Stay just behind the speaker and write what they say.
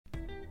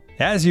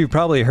As you've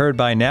probably heard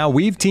by now,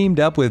 we've teamed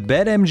up with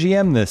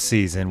BetMGM this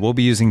season. We'll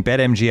be using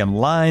BetMGM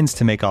lines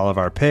to make all of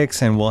our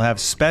picks, and we'll have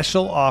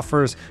special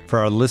offers for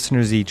our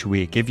listeners each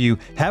week. If you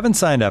haven't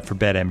signed up for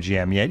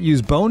BetMGM yet,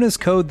 use bonus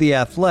code The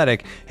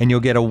Athletic, and you'll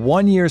get a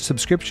 1-year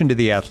subscription to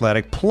The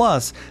Athletic,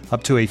 plus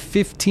up to a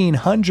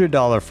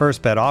 $1,500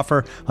 first bet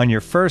offer on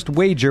your first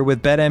wager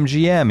with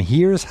BetMGM.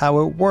 Here's how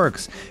it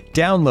works.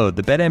 Download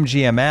the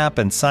BetMGM app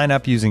and sign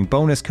up using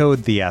bonus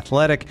code The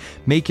Athletic.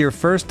 Make your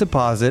first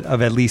deposit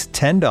of at least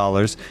 $10.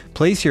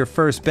 Place your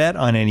first bet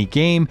on any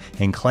game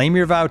and claim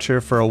your voucher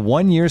for a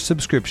 1-year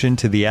subscription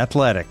to The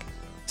Athletic.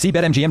 See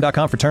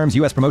BetMGM.com for terms.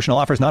 U.S. promotional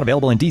offers not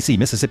available in D.C.,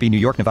 Mississippi, New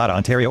York, Nevada,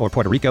 Ontario, or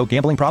Puerto Rico.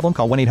 Gambling problem?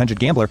 Call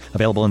 1-800-GAMBLER.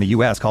 Available in the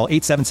U.S. Call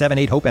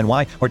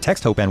 877-8-HOPE-NY or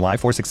text HOPE-NY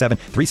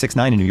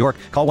 467-369 in New York.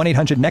 Call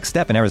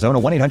 1-800-NEXT-STEP in Arizona.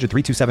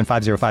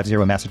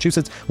 1-800-327-5050 in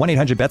Massachusetts.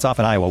 1-800-BETS-OFF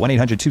in Iowa.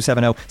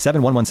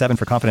 1-800-270-7117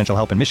 for confidential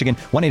help in Michigan.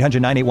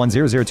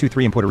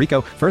 1-800-981-0023 in Puerto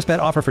Rico. First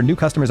bet offer for new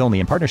customers only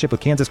in partnership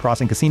with Kansas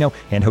Crossing Casino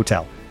and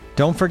Hotel.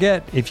 Don't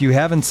forget, if you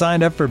haven't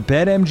signed up for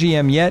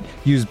BetMGM yet,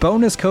 use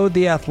bonus code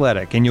The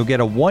Athletic, and you'll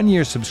get a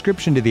 1-year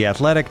subscription to The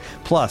Athletic,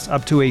 plus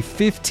up to a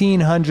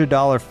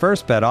 $1,500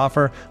 first bet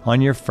offer on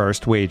your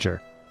first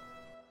wager.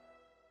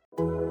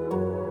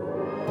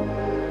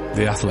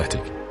 The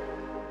Athletic.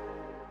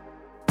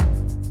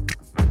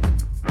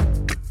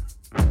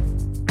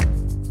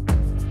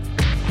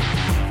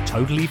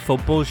 Totally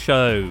Football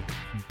Show.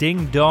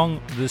 Ding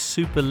dong, the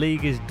Super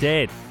League is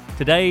dead.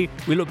 Today,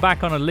 we look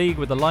back on a league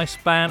with the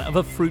lifespan of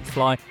a fruit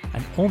fly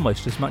and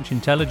almost as much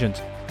intelligence.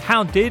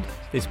 How did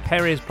this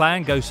Perez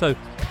plan go so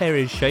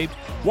Perez-shaped?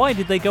 Why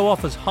did they go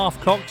off as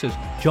half-cocked as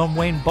John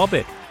Wayne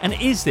Bobbitt? And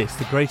is this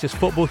the greatest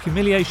football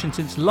humiliation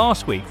since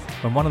last week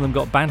when one of them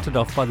got bantered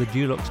off by the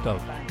Dulux dog?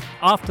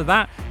 After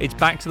that, it's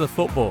back to the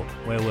football.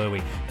 Where were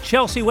we?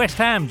 Chelsea-West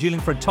Ham dueling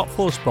for a top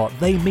 4 spot.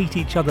 They meet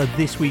each other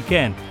this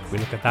weekend. We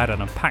look at that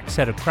and a packed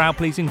set of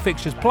crowd-pleasing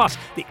fixtures. Plus,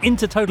 the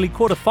Inter-Totally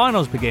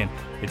quarter-finals begin.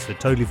 It's the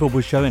Totally Football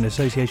Show in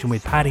association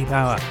with Paddy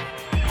Power.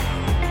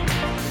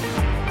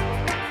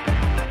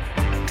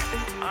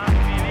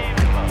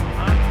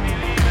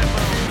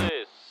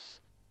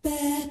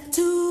 Back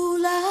to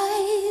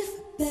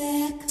life,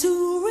 back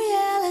to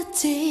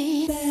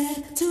reality,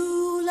 back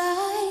to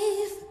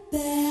life,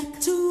 back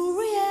to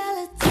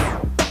reality.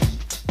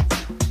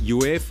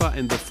 UEFA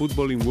and the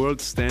footballing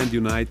world stand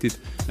united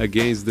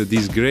against the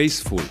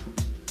disgraceful,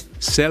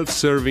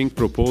 self-serving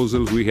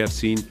proposals we have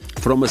seen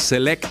from a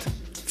select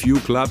few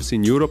clubs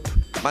in Europe.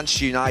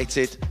 Manchester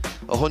United,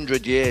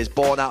 100 years,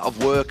 born out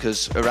of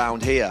workers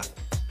around here,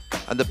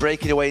 and they're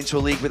breaking away into a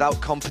league without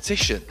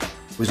competition.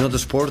 It's not a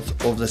sport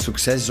of the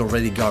success is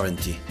already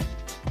guaranteed.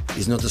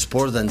 It's not a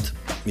sport and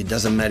it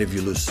doesn't matter if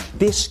you lose.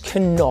 This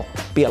cannot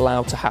be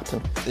allowed to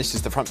happen. This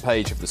is the front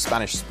page of the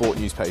Spanish sport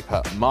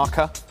newspaper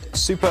Marca.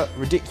 Super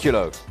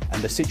ridiculo.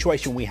 And the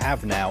situation we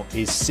have now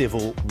is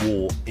civil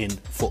war in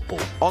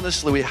football.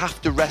 Honestly, we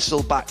have to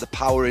wrestle back the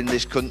power in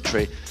this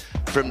country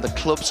from the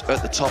clubs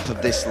at the top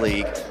of this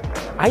league.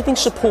 I think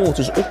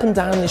supporters up and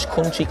down this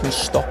country can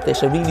stop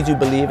this. I really do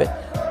believe it.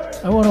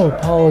 I want to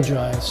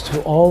apologise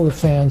to all the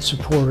fan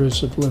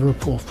supporters of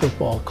Liverpool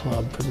Football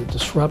Club for the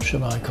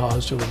disruption I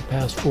caused over the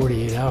past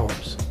 48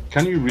 hours.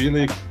 Can you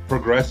really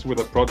progress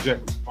with a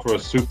project for a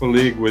Super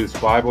League with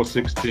 5 or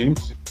 6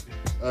 teams?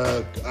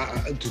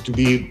 To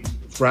be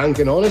frank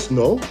and honest,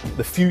 no.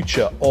 The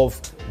future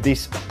of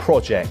this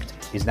project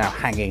is now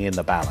hanging in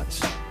the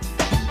balance.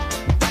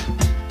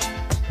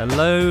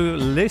 Hello,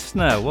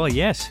 listener. Well,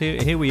 yes,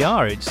 here we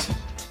are. It's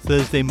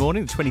Thursday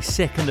morning, the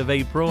 22nd of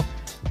April.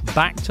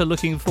 Back to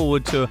looking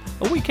forward to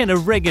a weekend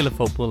of regular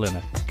football in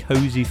a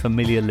cosy,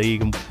 familiar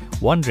league, and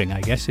wondering, I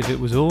guess, if it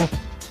was all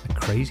a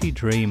crazy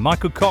dream.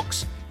 Michael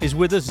Cox is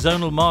with us,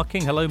 Zonal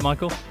Marking. Hello,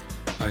 Michael.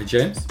 Hi,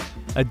 James.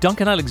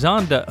 Duncan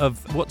Alexander,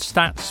 of what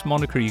stats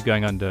moniker are you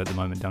going under at the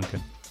moment,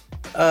 Duncan?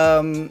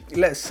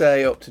 Let's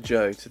say up to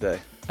Joe today.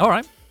 All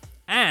right.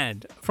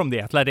 And from The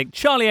Athletic,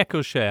 Charlie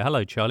Eccleshare.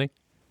 Hello, Charlie.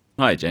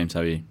 Hi, James.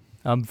 How are you?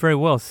 I'm very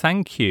well,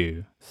 thank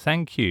you.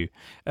 Thank you.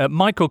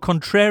 Michael,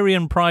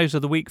 contrarian prize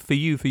of the week for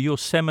you for your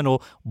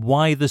seminal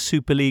Why the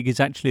Super League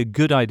is Actually a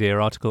Good Idea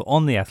article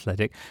on The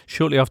Athletic,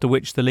 shortly after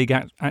which the league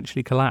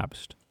actually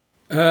collapsed.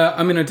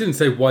 I didn't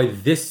say why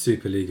this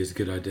Super League is a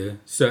good idea.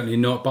 Certainly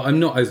not. But I'm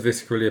not as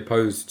viscerally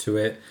opposed to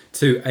it,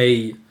 to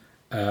a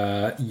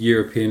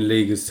European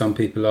league as some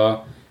people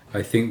are.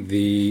 I think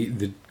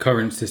the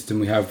current system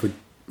we have with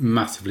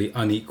massively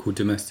unequal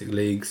domestic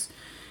leagues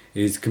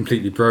is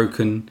completely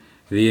broken.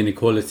 The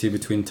inequality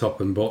between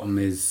top and bottom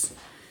is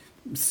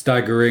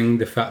staggering.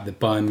 The fact that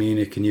Bayern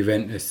Munich and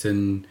Juventus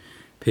and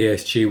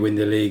PSG win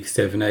the league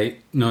 7,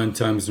 8, 9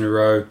 times in a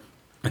row,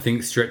 I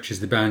think stretches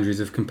the boundaries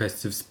of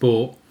competitive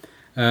sport.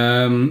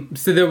 So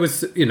there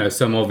was,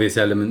 some obvious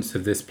elements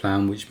of this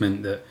plan which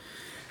meant that,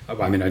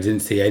 I didn't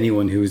see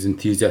anyone who was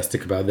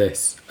enthusiastic about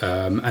this.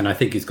 And I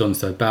think it's gone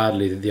so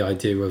badly that the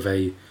idea of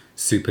a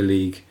Super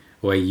League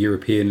or a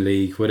European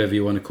League, whatever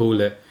you want to call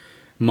it,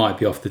 might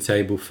be off the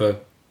table for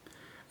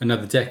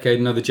another decade,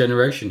 another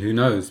generation, who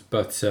knows?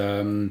 But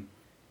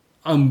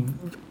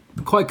I'm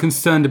quite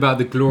concerned about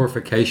the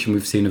glorification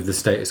we've seen of the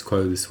status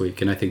quo this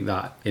week, and I think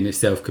that in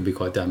itself could be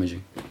quite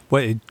damaging.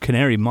 Well,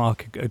 Canary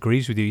Mark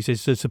agrees with you. He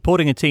says, so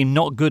supporting a team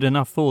not good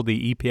enough for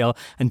the EPL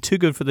and too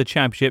good for the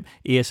Championship,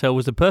 ESL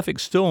was the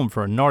perfect storm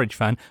for a Norwich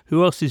fan.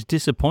 Who else is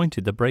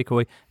disappointed the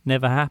breakaway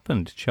never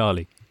happened?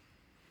 Charlie?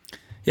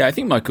 Yeah, I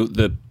think, Michael,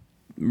 the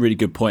really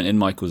good point in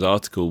Michael's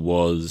article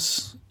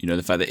was,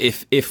 the fact that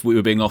if we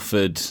were being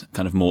offered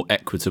kind of more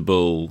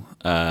equitable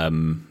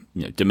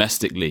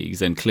domestic leagues,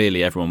 then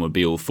clearly everyone would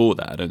be all for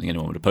that. I don't think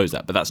anyone would oppose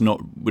that, but that's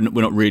not. We're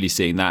not really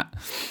seeing that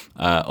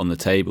on the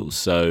table.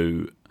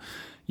 So,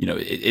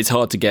 it's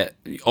hard to get.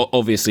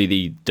 Obviously,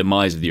 the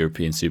demise of the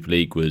European Super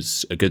League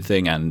was a good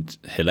thing and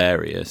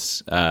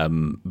hilarious.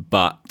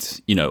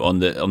 But on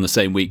the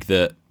same week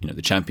that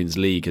the Champions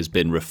League has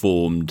been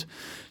reformed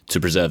to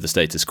preserve the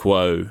status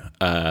quo,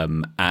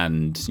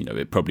 and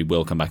it probably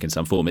will come back in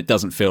some form. It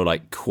doesn't feel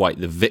like quite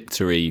the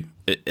victory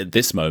at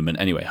this moment.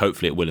 Anyway,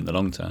 hopefully it will in the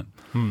long term.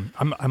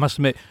 I must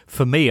admit,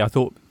 for me, I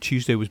thought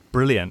Tuesday was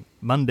brilliant.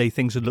 Monday,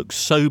 things had looked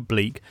so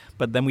bleak,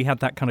 but then we had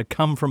that kind of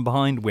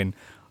come-from-behind win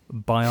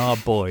by our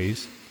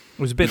boys.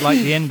 It was a bit like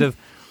the end of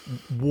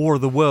War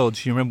of the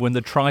Worlds. You remember when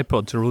the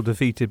tripods are all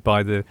defeated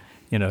by the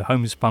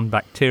homespun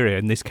bacteria,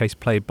 in this case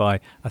played by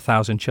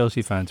 1,000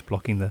 Chelsea fans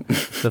blocking the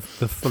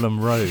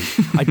Fulham Road.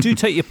 I do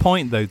take your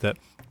point, though, that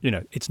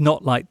it's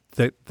not like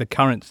the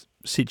current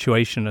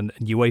situation and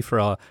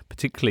UEFA are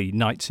particularly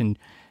knights in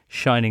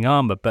shining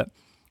armour, but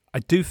I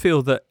do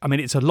feel that,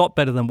 it's a lot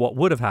better than what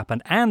would have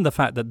happened, and the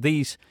fact that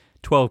these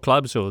 12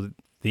 clubs, or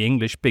the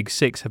English Big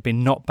Six, have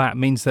been knocked back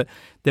means that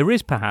there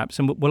is perhaps,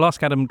 and we'll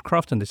ask Adam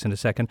Crafton this in a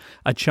second,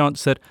 a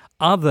chance that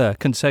other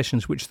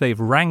concessions which they've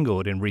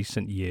wrangled in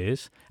recent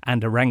years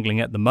and are wrangling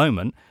at the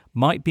moment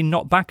might be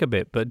knocked back a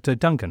bit. But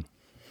Duncan?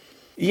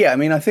 Yeah,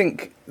 I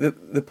think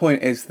the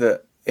point is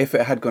that if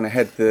it had gone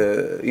ahead,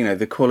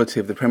 the quality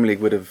of the Premier League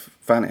would have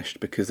vanished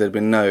because there'd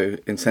been no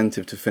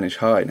incentive to finish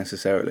high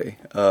necessarily,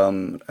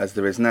 as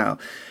there is now.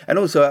 And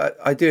also,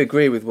 I do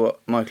agree with what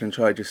Michael and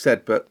Charlie just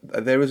said, but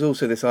there is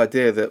also this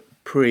idea that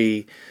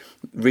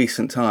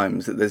pre-recent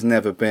times that there's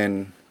never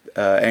been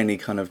any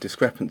kind of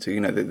discrepancy,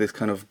 this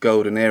kind of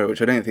golden era,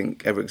 which I don't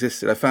think ever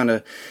existed. I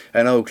found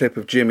an old clip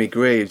of Jimmy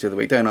Greaves the other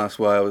week. Don't ask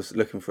why I was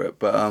looking for it,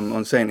 but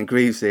on St and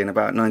Greavesy in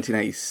about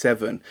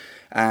 1987,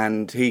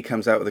 and he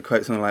comes out with a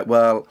quote something like,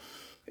 "Well,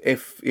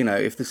 if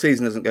the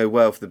season doesn't go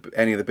well for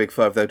any of the Big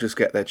Five, they'll just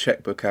get their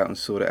checkbook out and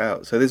sort it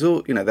out." So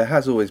there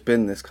has always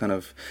been this kind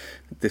of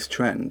this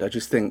trend. I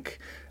just think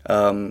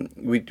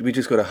we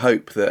just got to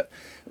hope that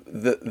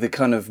the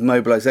kind of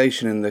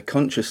mobilisation and the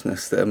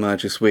consciousness that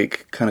emerged this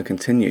week kind of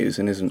continues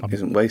and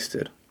isn't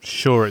wasted.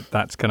 Sure,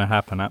 that's going to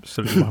happen,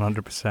 absolutely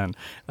 100%.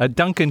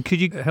 Duncan,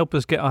 could you help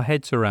us get our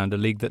heads around a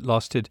league that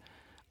lasted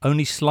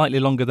only slightly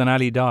longer than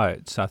Ali Dyer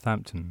at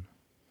Southampton?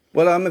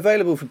 Well, I'm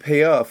available for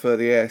PR for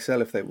the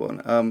ASL if they want,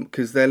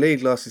 because their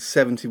league lasted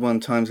 71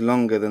 times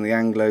longer than the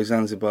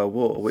Anglo-Zanzibar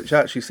War, which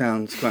actually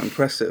sounds quite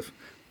impressive.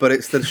 But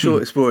it's the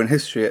shortest war in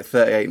history at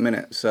 38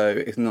 minutes, so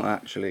it's not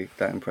actually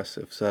that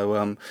impressive.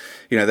 So,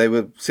 they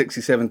were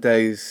 67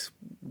 days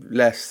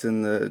less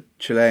than the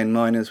Chilean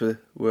miners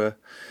were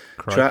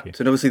trapped.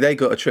 And obviously they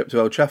got a trip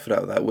to Old Trafford out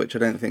of that, which I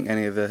don't think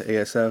any of the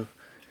ESL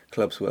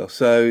clubs will.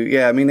 So,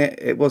 yeah,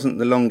 it wasn't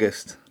the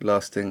longest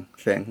lasting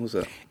thing, was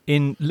it?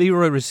 In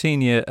Leroy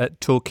Rossignol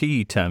at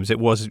Torquay terms, it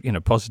was,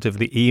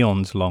 positively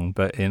eons long,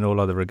 but in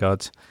all other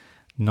regards,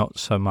 not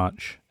so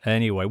much.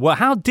 Anyway, well,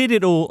 how did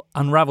it all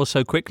unravel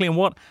so quickly, and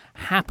what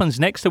happens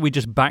next? Are we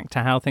just back to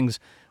how things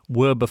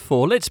were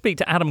before? Let's speak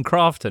to Adam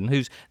Crafton,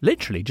 who's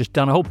literally just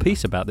done a whole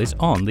piece about this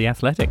on The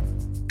Athletic.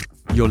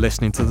 You're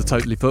listening to The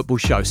Totally Football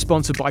Show,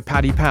 sponsored by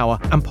Paddy Power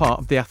and part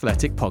of The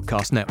Athletic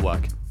Podcast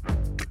Network.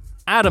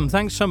 Adam,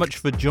 thanks so much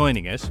for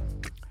joining us.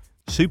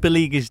 Super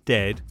League is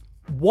dead.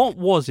 What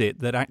was it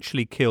that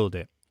actually killed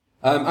it?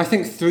 I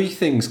think three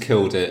things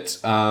killed it.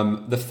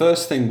 The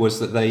first thing was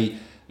that they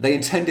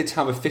intended to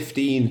have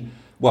 15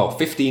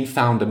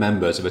 founder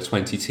members of a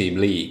 20-team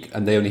league,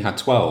 and they only had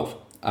 12.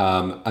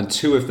 And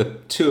two of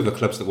the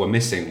clubs that were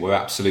missing were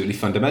absolutely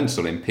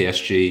fundamental in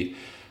PSG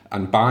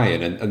and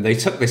Bayern. And they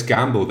took this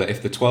gamble that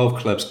if the 12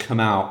 clubs come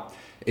out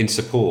in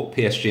support,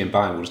 PSG and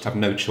Bayern will just have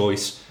no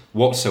choice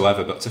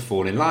whatsoever but to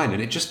fall in line.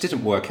 And it just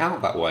didn't work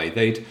out that way.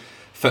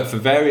 For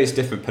various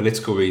different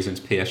political reasons,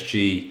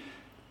 PSG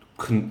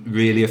couldn't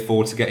really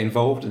afford to get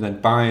involved, and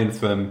then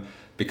Bayern,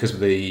 because of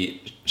the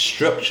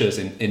structures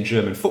in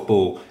German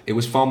football, it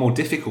was far more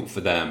difficult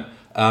for them.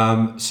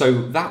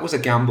 So that was a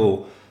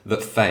gamble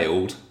that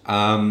failed.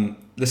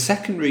 The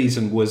second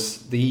reason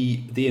was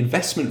the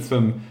investment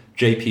from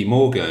JP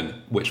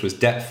Morgan, which was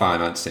debt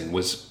financing, it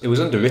was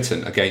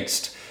underwritten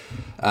against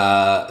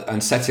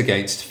and set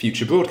against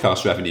future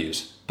broadcast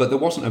revenues. But there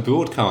wasn't a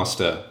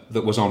broadcaster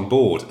that was on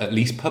board, at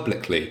least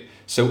publicly.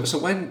 So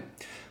when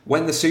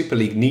the Super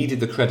League needed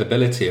the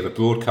credibility of a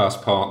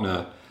broadcast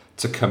partner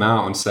to come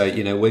out and say,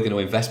 we're going to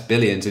invest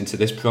billions into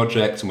this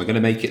project and we're going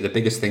to make it the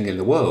biggest thing in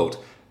the world,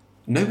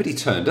 nobody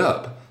turned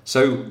up.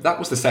 So that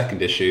was the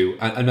second issue.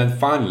 And then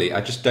finally,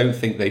 I just don't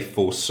think they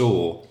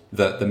foresaw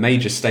that the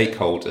major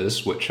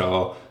stakeholders, which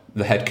are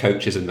the head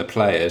coaches and the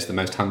players, the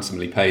most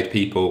handsomely paid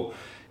people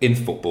in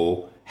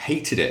football,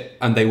 hated it,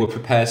 and they were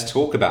prepared to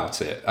talk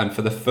about it. And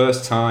for the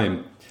first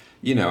time,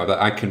 that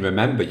I can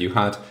remember, you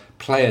had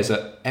players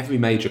at every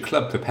major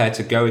club prepared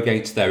to go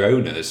against their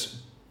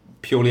owners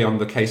purely on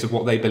the case of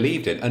what they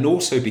believed in, and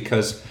also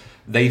because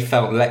they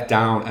felt let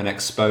down and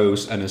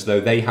exposed, and as though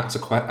they had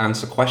to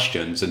answer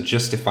questions and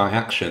justify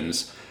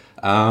actions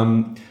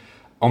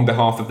on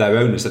behalf of their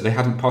owners that they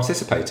hadn't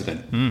participated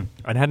in.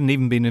 And hadn't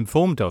even been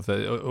informed of.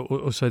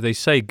 Or so they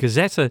say.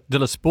 Gazzetta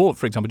dello Sport,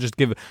 for example, just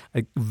to give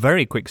a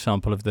very quick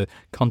sample of the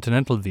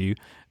continental view,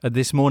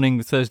 this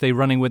morning, Thursday,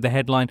 running with the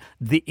headline,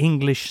 "The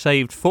English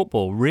Saved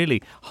Football,"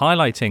 really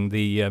highlighting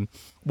the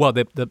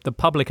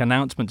public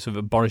announcements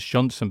of Boris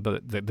Johnson,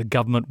 but the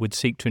government would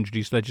seek to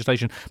introduce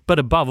legislation. But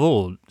above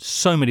all,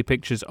 so many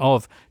pictures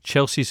of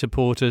Chelsea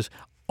supporters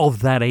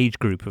of that age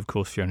group, of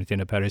course,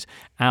 Fiorentina Perez,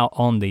 out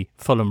on the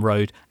Fulham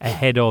Road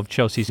ahead of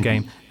Chelsea's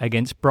game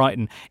against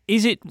Brighton.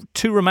 Is it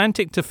too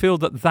romantic to feel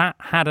that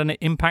had an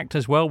impact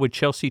as well, with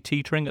Chelsea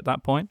teetering at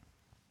that point?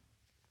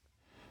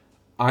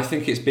 I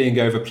think it's being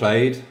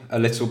overplayed a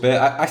little bit.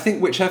 I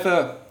think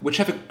whichever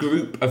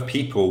group of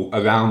people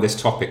around this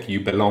topic you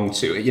belong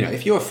to,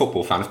 if you're a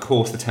football fan, of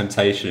course the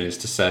temptation is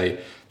to say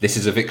this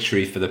is a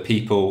victory for the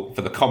people,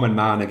 for the common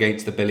man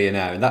against the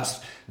billionaire, and that's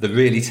the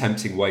really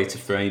tempting way to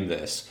frame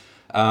this.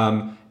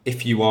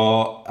 If you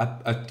are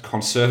a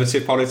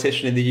conservative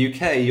politician in the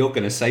UK, you're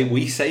going to say,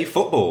 we save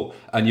football,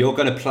 and you're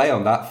going to play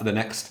on that for the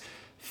next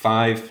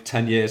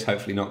 5-10 years,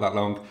 hopefully not that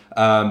long.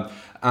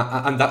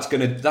 And that's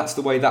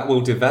the way that will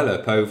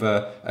develop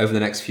over the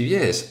next few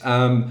years.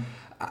 And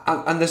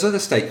there's other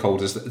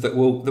stakeholders that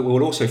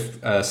will also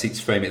seek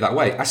to frame it that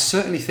way. I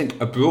certainly think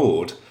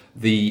abroad,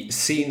 the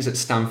scenes at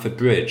Stamford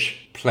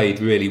Bridge played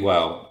really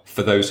well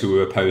for those who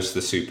were opposed to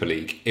the Super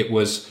League.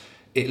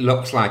 It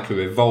looked like a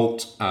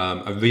revolt,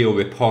 a real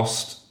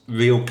riposte,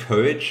 real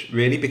courage,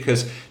 really,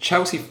 because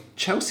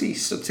Chelsea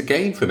stood to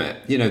gain from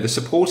it. The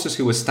supporters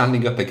who were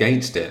standing up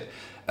against it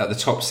at the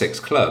top 6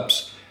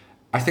 clubs,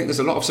 I think there's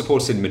a lot of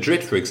supporters in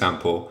Madrid, for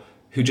example,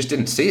 who just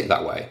didn't see it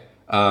that way,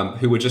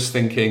 who were just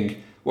thinking,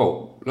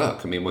 well,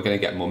 look, we're going to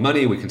get more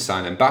money, we can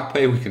sign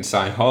Mbappe, we can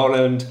sign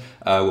Haaland,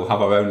 we'll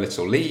have our own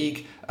little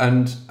league,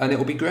 and it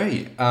will be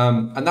great.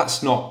 And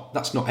that's not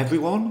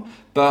everyone,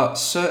 but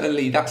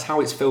certainly that's how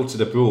it's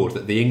filtered abroad,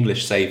 that the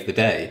English saved the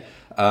day.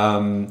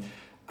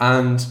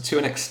 And to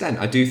an extent,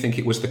 I do think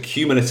it was the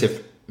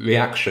cumulative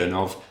reaction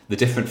of the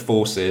different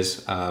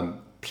forces,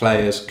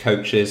 players,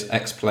 coaches,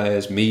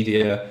 ex-players,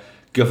 media,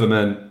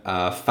 government,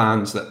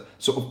 fans, that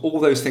sort of all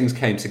those things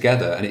came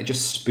together, and it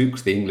just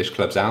spooked the English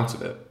clubs out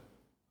of it.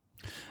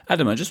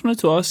 Adam, I just wanted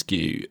to ask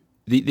you,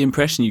 the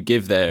impression you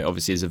give there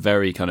obviously is a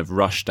very kind of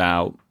rushed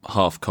out,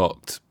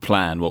 half-cocked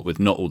plan, what with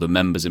not all the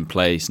members in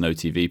place, no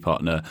TV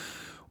partner.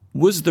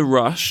 Was the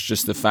rush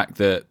just the fact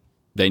that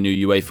they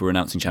knew UEFA were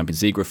announcing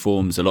Champions League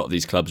reforms, a lot of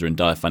these clubs are in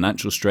dire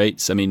financial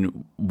straits? I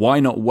mean, why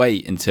not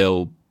wait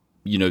until,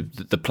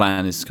 the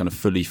plan is kind of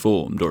fully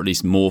formed, or at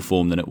least more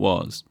formed than it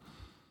was?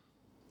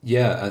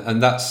 Yeah,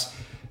 and that's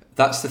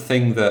the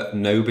thing that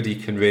nobody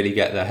can really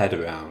get their head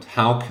around.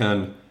 How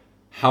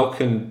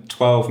can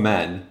 12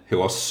 men who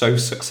are so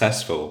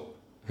successful,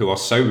 who are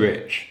so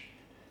rich,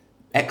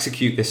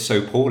 execute this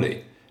so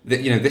poorly?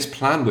 That this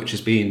plan, which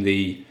has been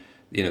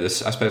I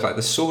suppose like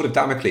the sword of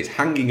Damocles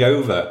hanging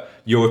over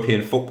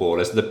European football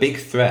as the big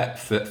threat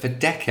for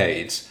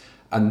decades,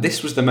 and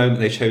this was the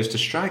moment they chose to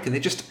strike, and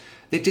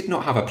they did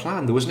not have a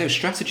plan. There was no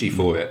strategy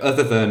for it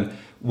other than,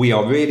 we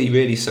are really,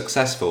 really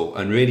successful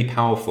and really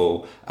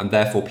powerful, and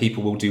therefore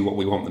people will do what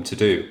we want them to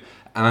do.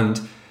 And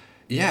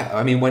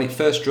yeah, when it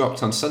first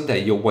dropped on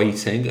Sunday, you're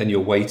waiting and you're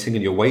waiting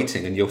and you're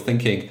waiting, and you're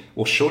thinking,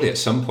 well, surely at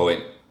some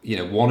point,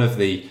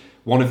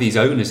 one of these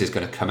owners is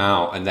going to come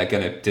out and they're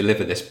going to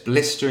deliver this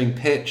blistering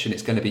pitch, and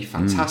it's going to be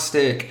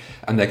fantastic,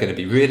 and they're going to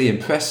be really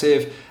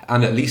impressive,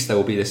 and at least there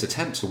will be this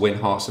attempt to win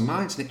hearts and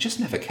minds, and it just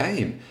never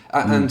came.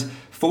 And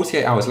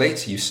 48 hours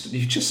later, you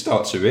just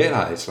start to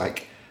realise,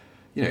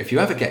 if you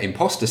ever get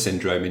imposter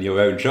syndrome in your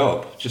own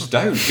job, just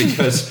don't,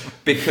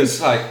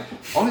 because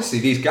honestly,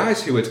 these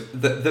guys who had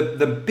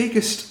the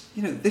biggest,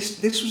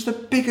 this was the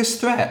biggest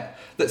threat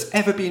that's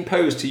ever been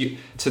posed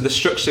to the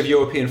structure of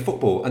European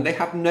football, and they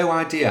had no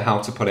idea how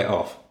to put it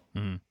off.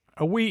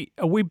 Are we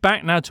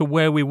back now to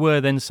where we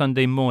were then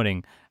Sunday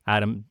morning,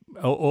 Adam,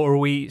 or are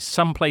we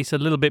someplace a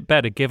little bit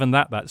better, given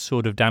that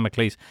sword of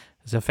Damocles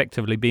has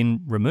effectively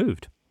been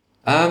removed?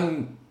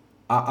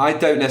 I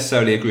don't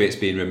necessarily agree it's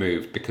been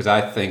removed, because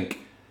I think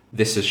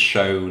this has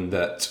shown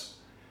that,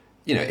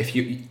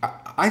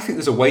 I think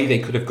there's a way they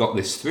could have got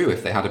this through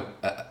if they had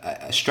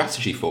a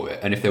strategy for it,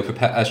 and if they were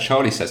prepared, as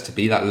Charlie says, to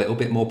be that little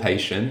bit more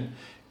patient,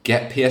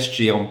 get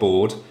PSG on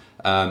board.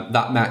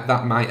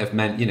 That might have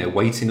meant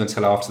waiting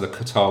until after the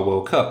Qatar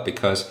World Cup,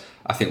 because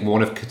I think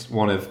one of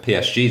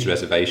PSG's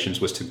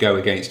reservations was to go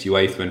against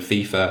UEFA and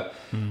FIFA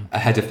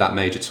ahead of that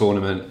major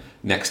tournament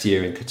next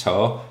year in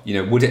Qatar.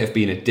 Would it have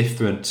been a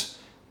different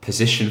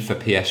position for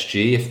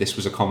PSG if this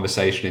was a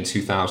conversation in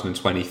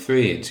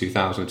 2023, in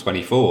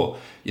 2024,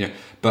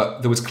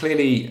 but there was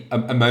clearly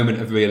a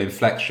moment of real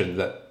inflection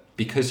that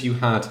because you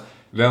had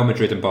Real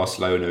Madrid and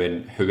Barcelona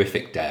in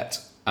horrific debt,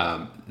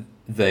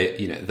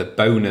 the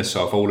bonus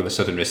of all of a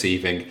sudden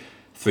receiving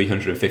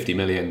 350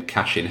 million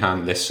cash in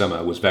hand this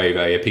summer was very,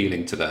 very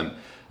appealing to them.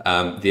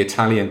 The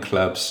Italian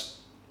clubs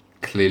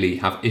clearly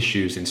have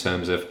issues in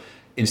terms of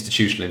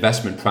institutional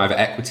investment, private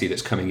equity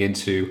that's coming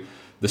into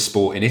the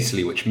sport in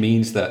Italy, which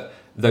means that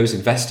those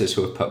investors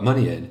who have put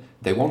money in,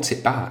 they want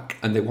it back,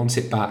 and they want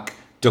it back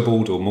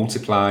doubled or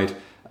multiplied.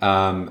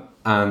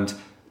 And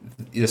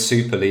the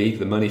Super League,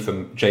 the money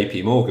from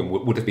JP Morgan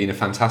would have been a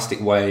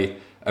fantastic way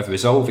of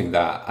resolving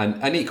that.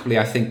 And equally,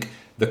 I think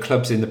the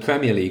clubs in the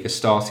Premier League are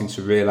starting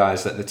to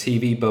realise that the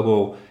TV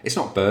bubble, it's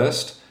not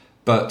burst,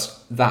 but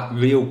that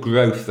real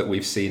growth that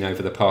we've seen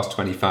over the past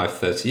 25,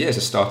 30 years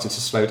has started to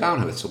slow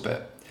down a little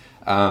bit.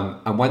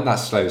 And when that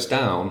slows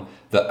down,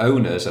 the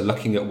owners are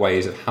looking at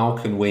ways of how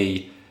can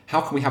we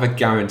have a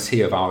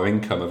guarantee of our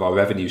income, of our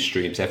revenue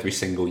streams every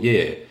single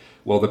year?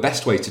 Well, the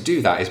best way to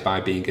do that is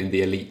by being in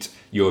the elite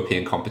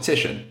European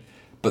competition.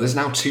 But there's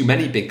now too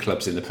many big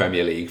clubs in the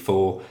Premier League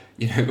for,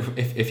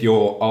 if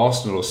you're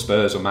Arsenal or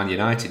Spurs or Man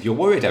United, you're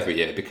worried every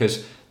year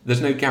because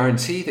there's no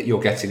guarantee that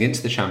you're getting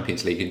into the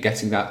Champions League and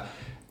getting that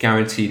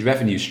guaranteed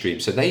revenue stream.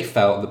 So they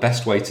felt the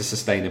best way to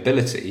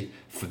sustainability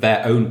for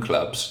their own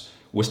clubs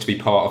was to be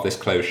part of this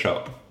closed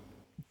shop.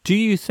 Do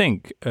you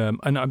think,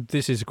 and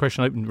this is a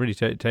question open really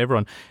to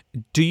everyone,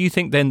 do you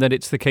think then that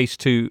it's the case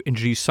to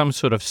introduce some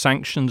sort of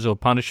sanctions or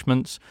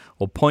punishments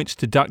or points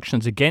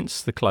deductions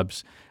against the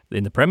clubs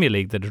in the Premier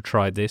League that have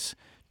tried this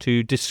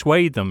to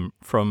dissuade them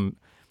from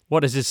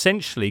what is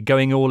essentially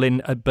going all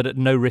in but at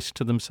no risk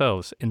to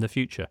themselves in the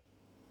future?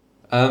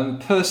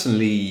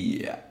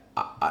 Personally,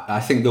 I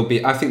think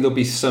there'll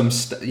be some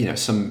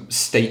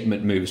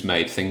statement moves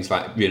made, things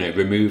like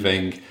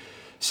removing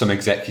some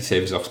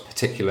executives of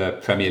particular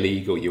Premier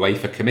League or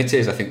UEFA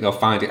committees. I think they'll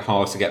find it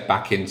hard to get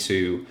back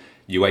into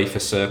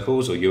UEFA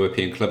circles or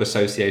European Club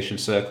Association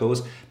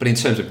circles. But in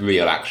terms of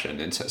real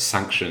action, in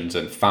sanctions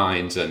and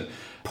fines and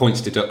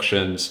points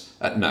deductions,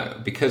 no,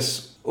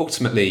 because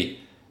ultimately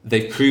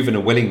they've proven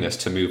a willingness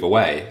to move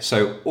away.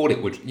 So all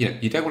it would,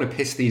 you don't want to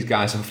piss these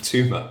guys off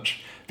too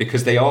much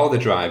because they are the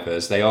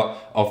drivers, they are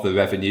of the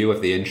revenue,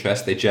 of the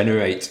interest, they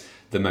generate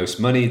the most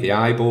money, the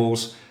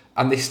eyeballs.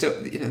 And they still,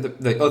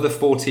 the other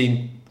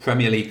 14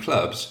 Premier League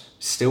clubs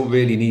still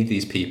really need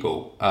these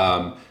people.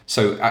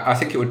 So I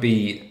think it would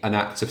be an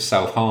act of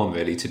self-harm,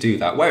 really, to do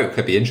that. Where it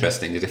could be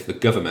interesting is if the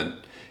government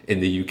in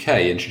the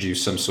UK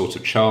introduced some sort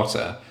of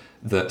charter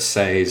that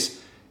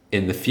says,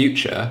 in the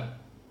future,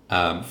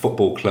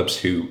 football clubs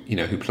who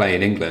play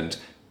in England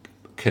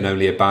can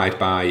only abide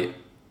by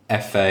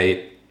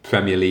FA,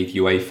 Premier League,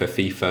 UEFA,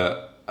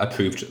 FIFA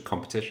approved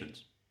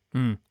competitions.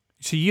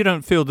 So you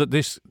don't feel that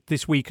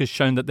this week has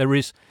shown that there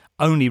is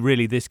only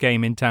really this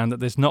game in town,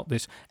 that there's not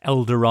this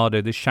El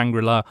Dorado, this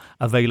Shangri-La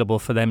available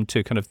for them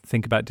to kind of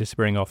think about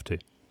disappearing off to?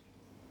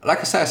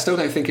 Like I say, I still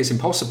don't think it's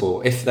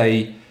impossible if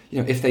they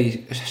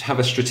have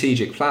a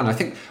strategic plan. I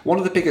think one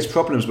of the biggest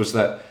problems was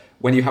that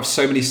when you have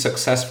so many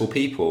successful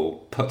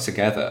people put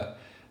together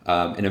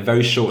in a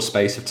very short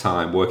space of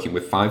time, working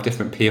with 5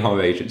 different PR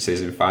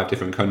agencies in 5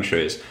 different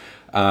countries,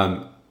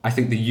 I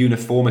think the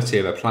uniformity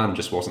of a plan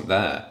just wasn't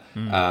there.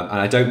 And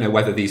I don't know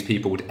whether these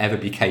people would ever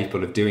be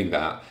capable of doing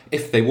that.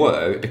 If they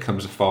were, it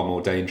becomes a far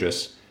more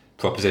dangerous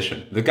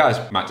proposition. The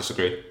guys might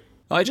disagree.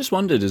 I just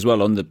wondered as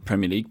well on the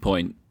Premier League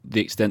point, the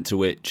extent to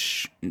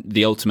which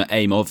the ultimate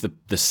aim of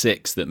the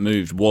 6 that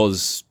moved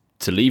was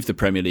to leave the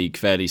Premier League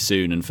fairly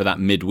soon and for that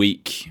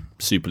midweek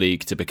Super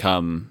League to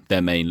become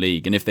their main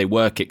league. And if they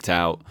were kicked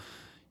out,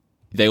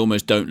 they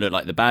almost don't look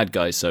like the bad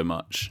guys so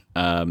much.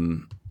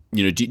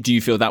 Do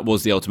you feel that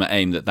was the ultimate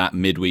aim, that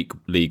midweek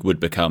league would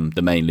become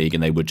the main league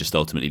and they would just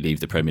ultimately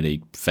leave the Premier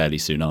League fairly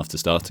soon after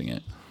starting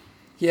it?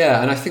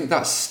 Yeah, and I think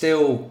that's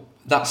still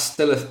a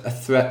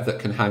threat that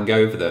can hang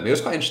over them. It was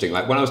quite interesting.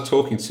 Like when I was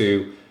talking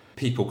to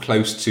people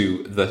close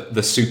to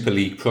the Super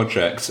League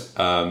project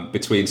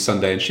between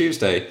Sunday and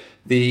Tuesday,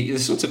 the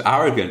sort of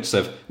arrogance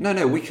of,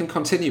 no, we can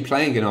continue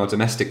playing in our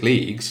domestic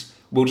leagues.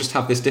 We'll just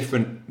have this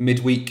different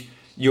midweek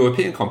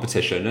European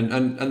competition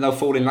and they'll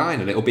fall in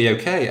line and it'll be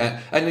okay.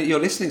 And you're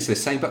listening to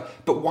this saying,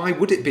 but why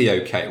would it be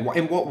okay?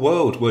 In what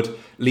world would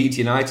Leeds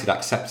United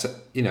accept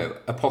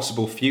a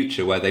possible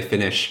future where they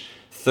finish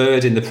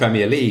 3rd in the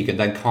Premier League and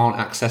then can't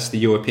access the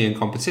European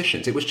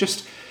competitions? It was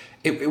just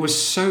it was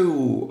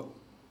so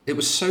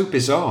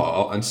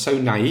bizarre and so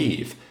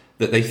naive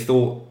that they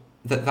thought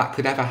that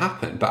could ever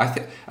happen.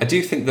 But I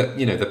do think that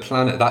the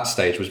plan at that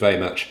stage was very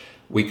much,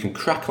 we can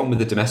crack on with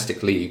the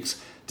domestic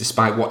leagues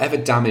despite whatever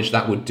damage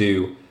that would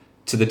do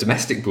to the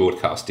domestic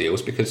broadcast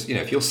deals, because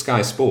if you're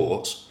Sky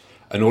Sports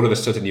and all of a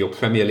sudden your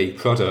Premier League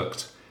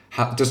product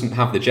doesn't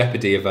have the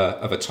jeopardy of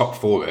a top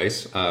 4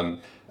 race,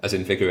 as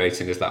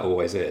invigorating as that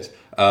always is,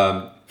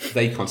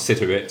 they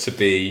consider it to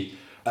be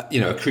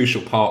a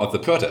crucial part of the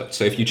product.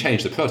 So if you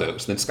change the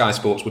products, then Sky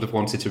Sports would have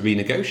wanted to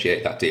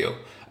renegotiate that deal.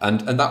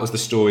 And that was the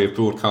story of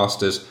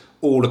broadcasters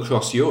all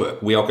across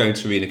Europe. We are going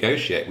to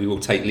renegotiate. We will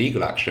take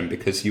legal action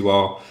because you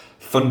are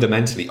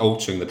fundamentally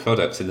altering the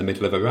product in the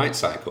middle of a rights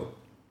cycle.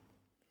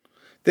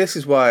 This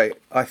is why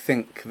I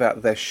think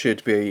that there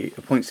should be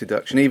a points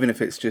deduction, even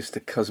if it's just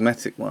a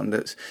cosmetic one.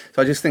 So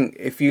I just think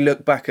if you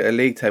look back at a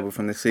league table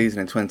from this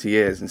season in 20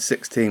 years and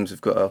 6 teams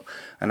have got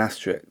an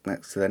asterisk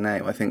next to their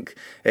name, I think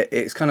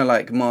it's kind of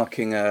like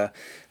marking a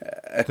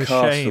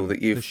castle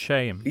that you've... The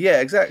shame.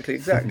 Yeah, exactly.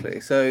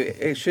 So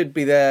it should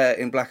be there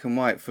in black and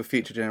white for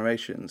future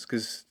generations,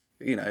 because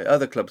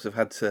other clubs have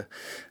had to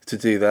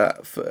do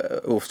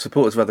that, or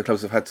supporters of other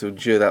clubs have had to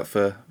endure that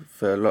for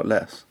a lot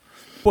less.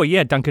 Well,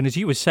 yeah, Duncan, as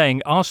you were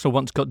saying, Arsenal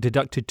once got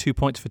deducted 2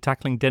 points for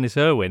tackling Dennis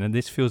Irwin, and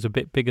this feels a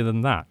bit bigger than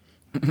that.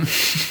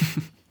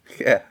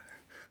 Yeah.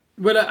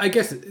 Well, I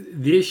guess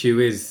the issue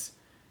is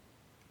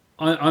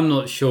I'm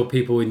not sure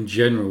people in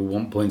general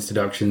want points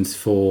deductions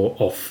for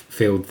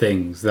off-field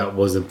things. That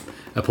was a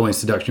points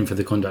deduction for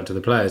the conduct of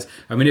the players.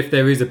 I mean, if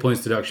there is a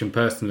points deduction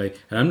personally,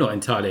 and I'm not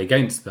entirely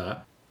against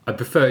that, I'd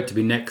prefer it to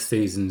be next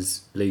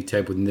season's league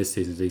table than this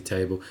season's league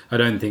table. I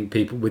don't think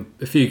people, with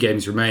a few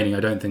games remaining,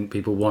 I don't think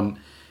people want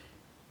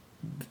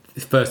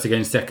first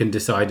against second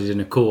decided in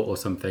a court or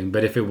something.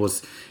 But if it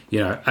was,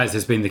 as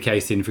has been the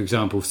case in, for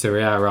example,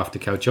 Serie A after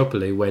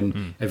Calciopoli,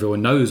 when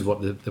everyone knows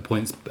what the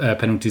points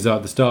penalties are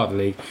at the start of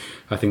the league,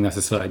 I think that's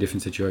a slightly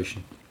different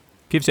situation.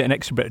 Gives it an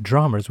extra bit of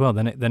drama as well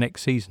the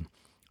next season.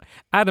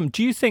 Adam,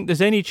 do you think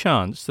there's any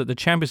chance that the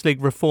Champions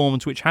League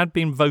reforms which had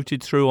been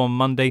voted through on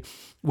Monday,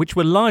 which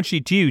were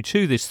largely due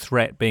to this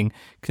threat being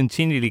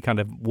continually kind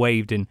of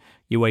waved in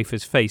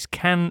UEFA's face,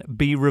 can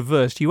be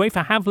reversed?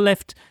 UEFA have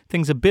left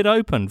things a bit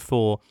open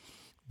for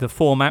the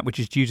format, which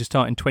is due to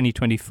start in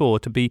 2024,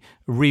 to be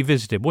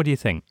revisited. What do you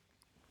think?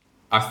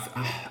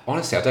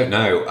 Honestly, I don't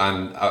know.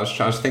 I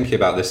was thinking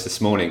about this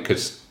morning,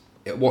 because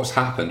what's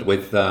happened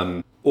with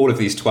all of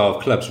these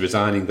 12 clubs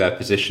resigning their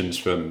positions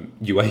from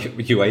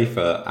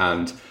UEFA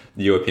and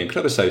the European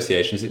Club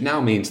Associations, it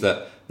now means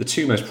that the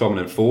two most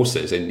prominent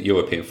forces in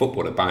European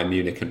football are Bayern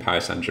Munich and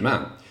Paris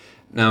Saint-Germain.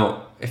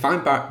 Now, if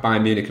I'm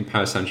Bayern Munich and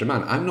Paris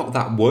Saint-Germain, I'm not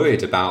that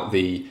worried about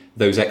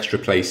those extra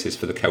places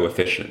for the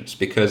coefficients,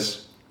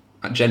 because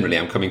generally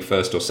I'm coming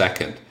first or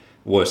second,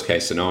 worst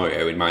case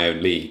scenario, in my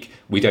own league.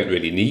 We don't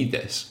really need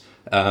this.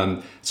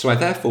 So I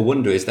therefore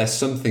wonder, is there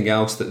something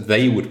else that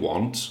they would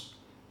want?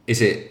 Is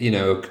it,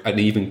 an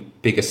even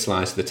bigger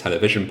slice of the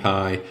television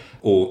pie,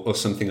 or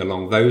something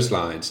along those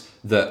lines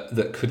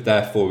that could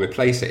therefore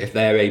replace it, if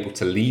they're able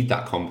to lead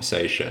that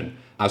conversation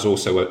as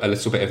also a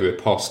little bit of a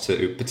riposte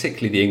to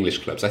particularly the English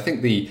clubs? I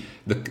think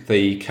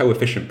the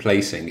coefficient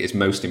placing is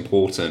most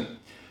important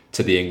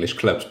to the English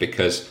clubs,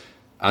 because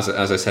as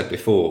I said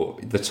before,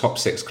 the top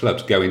 6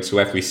 clubs go into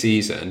every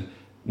season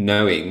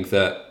knowing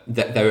that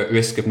they're at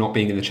risk of not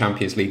being in the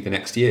Champions League the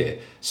next year.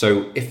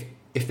 So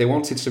if they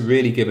wanted to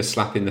really give a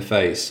slap in the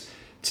face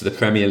to the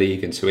Premier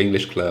League and to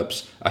English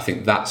clubs, I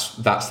think that's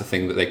the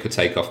thing that they could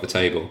take off the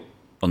table.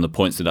 On the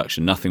points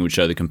deduction, nothing would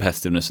show the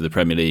competitiveness of the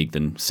Premier League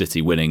than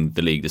City winning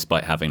the league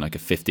despite having like a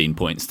 15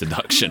 points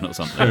deduction or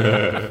something,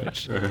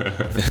 which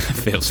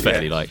feels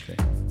fairly likely.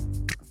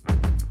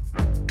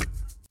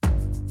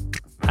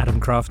 Adam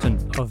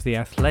Crafton of The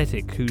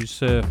Athletic,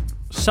 whose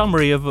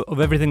summary of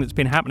everything that's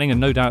been happening, and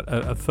no doubt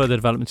further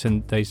developments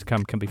in days to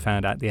come, can be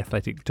found at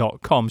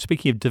theathletic.com.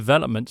 Speaking of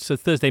developments, so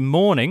Thursday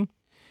morning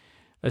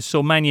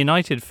saw Man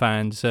United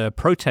fans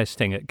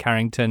protesting at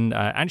Carrington,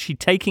 actually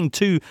taking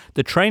to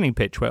the training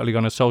pitch where Ole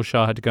Gunnar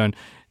Solskjaer had to go and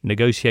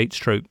negotiate,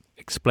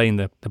 explain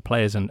the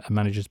players and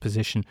managers'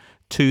 position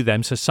to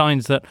them. So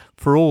signs that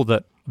for all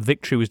that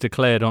victory was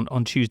declared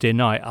on Tuesday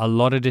night, a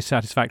lot of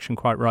dissatisfaction,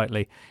 quite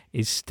rightly,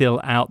 is still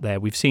out there.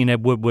 We've seen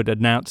Ed Woodward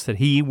announce that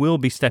he will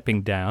be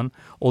stepping down,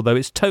 although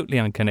it's totally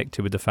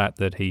unconnected with the fact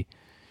that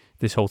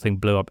this whole thing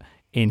blew up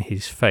in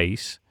his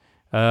face.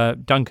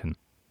 Duncan?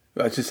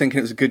 I was just thinking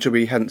it was a good job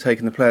he hadn't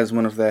taken the players on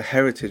one of their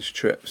heritage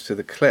trips to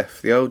the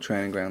Cliff, the old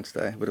training ground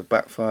today. It would have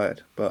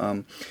backfired. But,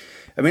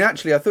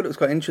 actually, I thought it was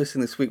quite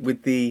interesting this week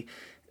with the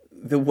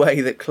way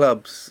that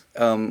clubs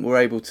were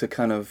able to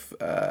kind of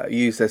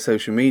use their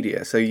social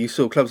media. So you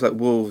saw clubs like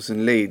Wolves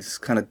and Leeds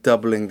kind of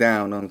doubling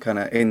down on kind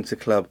of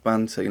inter-club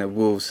banter.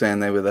 Wolves saying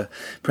they were the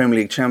Premier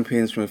League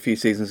champions from a few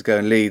seasons ago,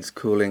 and Leeds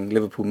calling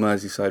Liverpool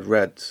Merseyside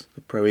Reds,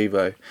 the Pro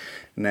Evo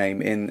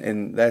name,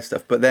 in their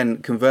stuff. But then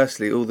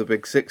conversely, all the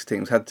big 6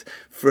 teams had,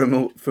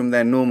 from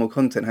their normal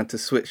content, had to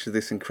switch to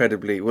this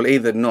incredibly, well,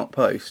 either not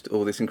post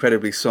or this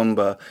incredibly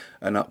somber,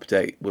 an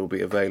update will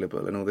be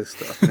available and all this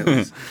stuff.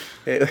 And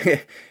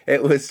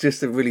it was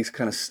just a really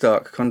kind of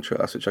stark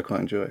contrast, which I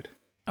quite enjoyed.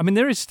 I mean,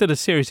 there is still a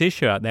serious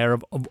issue out there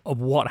of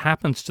what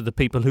happens to the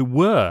people who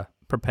were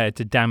prepared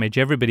to damage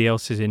everybody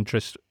else's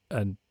interest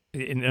and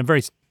in a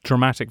very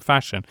dramatic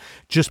fashion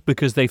just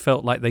because they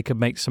felt like they could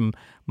make some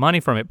money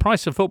from it.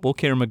 Price of Football,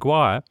 Kieran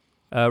Maguire,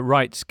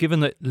 writes, given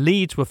that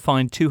Leeds were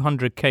fined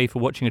 $200,000 for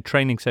watching a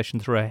training session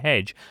through a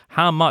hedge,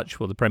 how much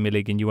will the Premier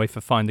League and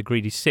UEFA fine the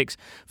greedy six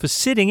for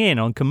sitting in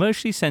on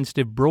commercially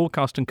sensitive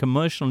broadcast and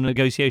commercial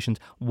negotiations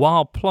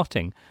while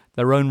plotting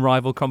their own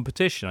rival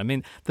competition? I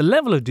mean, the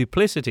level of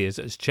duplicity, as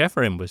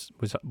Ceferin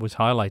was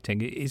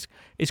highlighting,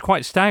 is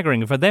quite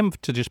staggering. For them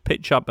to just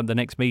pitch up at the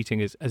next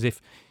meeting as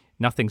if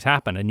nothing's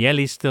happened. And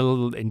Agnelli's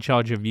still in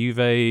charge of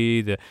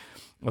Juve.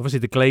 Obviously,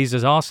 the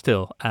Glazers are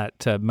still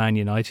at Man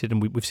United,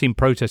 and we've seen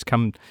protests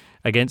come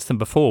against them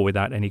before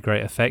without any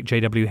great effect.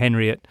 J.W.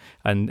 Henry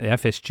and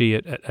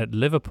FSG at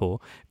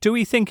Liverpool. Do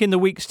we think in the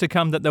weeks to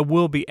come that there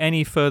will be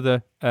any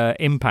further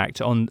impact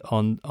on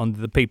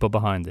the people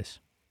behind this?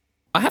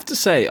 I have to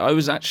say, I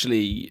was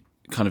actually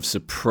kind of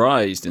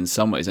surprised in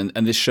some ways, and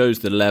this shows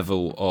the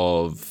level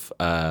of,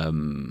 I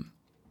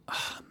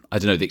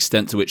don't know, the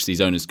extent to which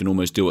these owners can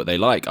almost do what they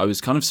like. I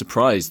was kind of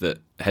surprised that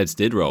heads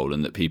did roll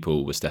and that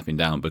people were stepping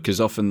down,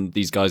 because often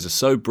these guys are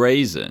so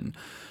brazen,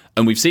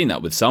 and we've seen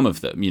that with some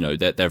of them. You know,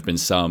 there have been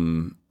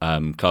some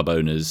club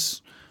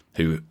owners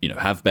who, you know,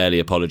 have barely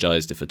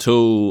apologised, if at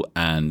all,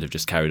 and have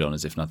just carried on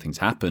as if nothing's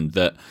happened.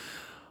 That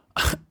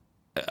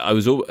I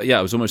was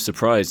almost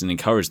surprised and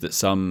encouraged that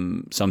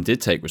some did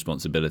take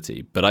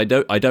responsibility, but I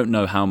don't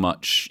know how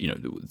much, you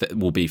know, that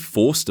will be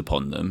forced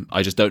upon them.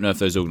 I just don't know if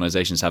those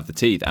organisations have the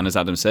teeth. And as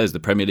Adam says, the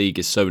Premier League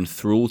is so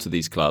enthralled to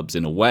these clubs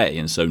in a way,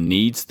 and so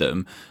needs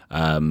them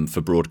for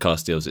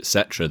broadcast deals,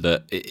 etc.,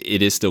 that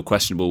it is still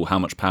questionable how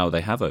much power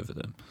they have over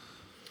them.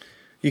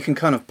 You can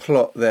kind of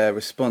plot their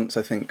response,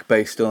 I think,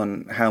 based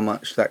on how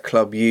much that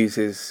club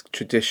uses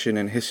tradition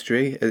and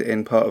history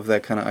in part of their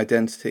kind of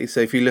identity.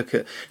 So if you look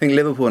at, I think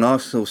Liverpool and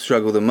Arsenal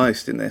struggle the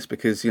most in this,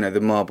 because, you know, the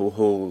Marble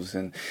Halls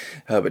and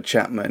Herbert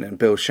Chapman and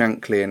Bill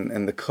Shankly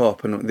and the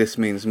Kop and This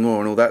Means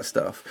More and all that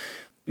stuff.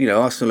 You know,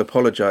 Arsenal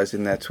apologised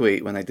in their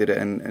tweet when they did it,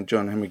 and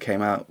John Henry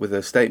came out with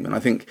a statement. I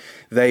think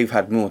they've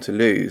had more to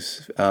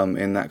lose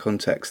in that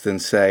context than,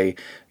 say,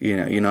 you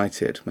know,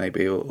 United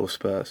maybe or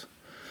Spurs.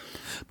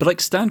 But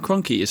like Stan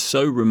Kroenke is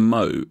so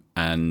remote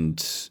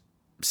and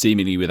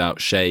seemingly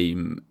without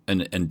shame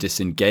and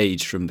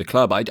disengaged from the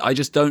club. I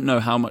just don't know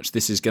how much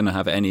this is going to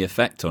have any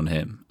effect on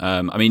him.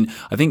 I mean,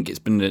 I think it's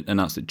been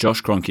announced that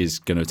Josh Kroenke is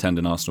going to attend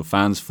an Arsenal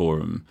fans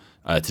forum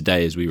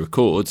today as we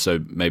record, so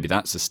maybe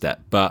that's a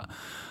step. But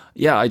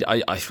yeah,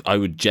 I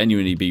would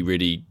genuinely be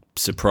really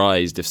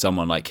surprised if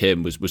someone like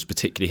him was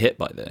particularly hit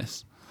by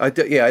this. I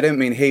don't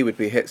mean he would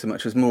be hit so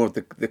much as more of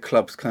the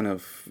club's kind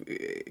of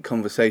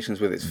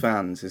conversations with its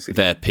fans. Is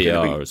their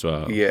PR as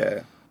well.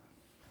 Yeah.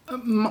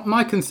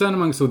 My concern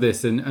amongst all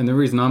this, and the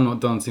reason I'm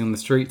not dancing on the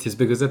streets, is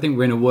because I think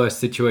we're in a worse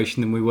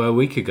situation than we were a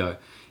week ago.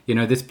 You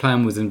know, this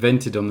plan was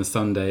invented on the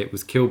Sunday. It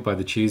was killed by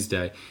the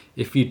Tuesday.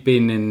 If you'd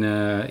been in,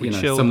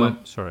 somewhere...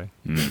 Sorry.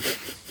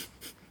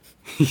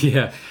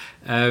 Yeah.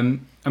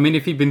 I mean,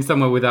 if you'd been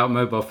somewhere without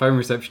mobile phone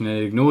reception and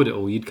ignored it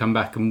all, you'd come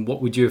back and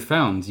what would you have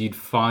found? You'd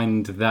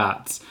find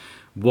that,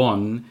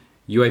 one,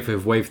 UEFA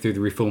have waved through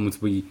the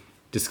reforms we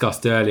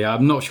discussed earlier.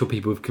 I'm not sure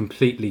people have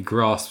completely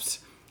grasped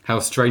how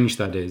strange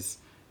that is.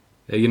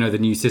 You know, the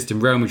new system,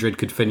 Real Madrid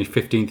could finish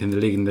 15th in the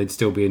league and they'd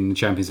still be in the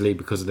Champions League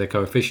because of their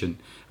coefficient.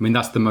 I mean,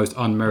 that's the most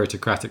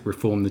unmeritocratic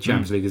reform the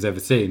Champions League has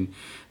ever seen.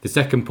 The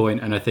second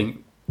point, and I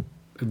think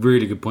a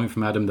really good point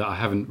from Adam that I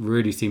haven't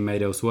really seen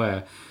made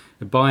elsewhere,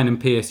 Bayern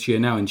and PSG are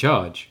now in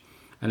charge.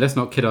 And let's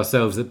not kid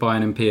ourselves that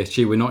Bayern and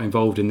PSG were not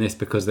involved in this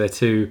because they're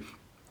too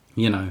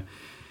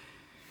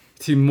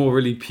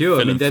morally pure.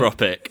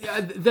 Philanthropic.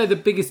 I mean, they're the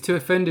biggest two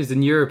offenders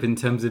in Europe in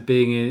terms of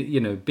being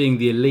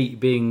the elite,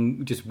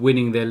 being just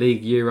winning their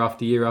league year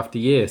after year after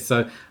year.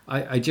 So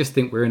I just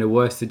think we're in a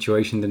worse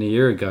situation than a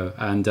year ago.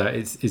 And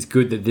it's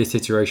good that this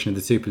iteration of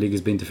the Super League has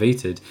been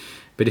defeated.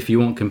 But if you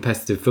want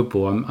competitive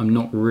football, I'm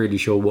not really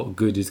sure what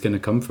good is going to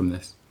come from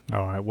this.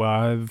 All right,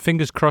 well,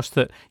 fingers crossed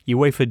that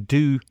UEFA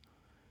do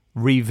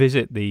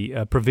revisit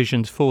the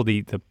provisions for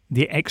the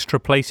extra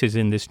places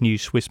in this new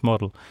Swiss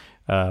model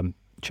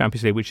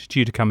Champions League, which is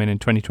due to come in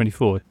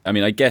 2024. I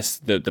mean, I guess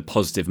the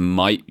positive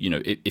might, you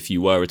know, if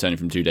you were returning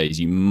from 2 days,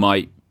 you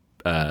might,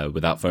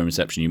 without phone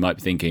reception, you might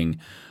be thinking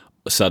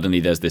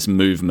suddenly there's this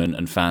movement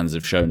and fans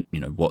have shown,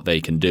 you know, what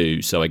they can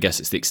do. So I guess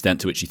it's the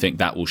extent to which you think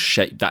that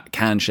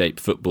can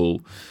shape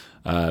football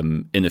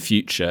in the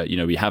future. You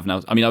know, we have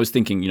now, I mean, I was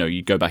thinking, you know,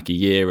 you go back a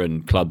year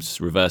and clubs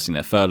reversing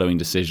their furloughing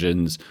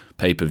decisions,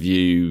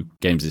 pay-per-view,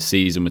 games this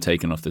season were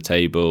taken off the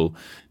table,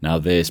 now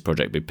this,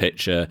 Project Big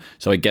Picture.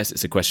 So I guess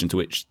it's a question to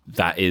which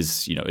that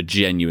is, you know, a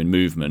genuine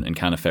movement and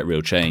can affect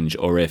real change,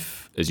 or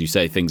if, as you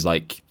say, things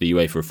like the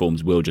UEFA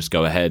reforms will just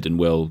go ahead and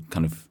we'll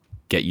kind of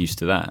get used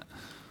to that.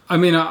 I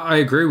mean, I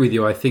agree with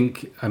you. I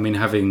think, I mean,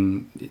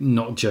 having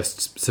not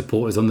just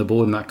supporters on the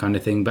board and that kind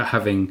of thing, but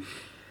having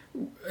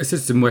a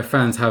system where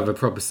fans have a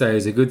proper say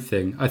is a good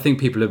thing. I think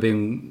people are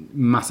being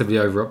massively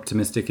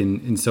over-optimistic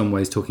in some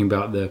ways, talking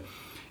about the,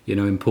 you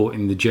know,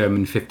 importing the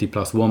German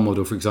 50+1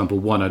 model, for example.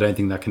 One, I don't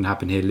think that can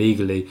happen here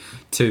legally.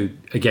 Two,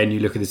 again, you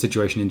look at the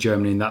situation in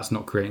Germany and that's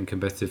not creating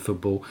competitive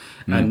football.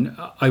 And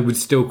I would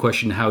still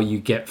question how you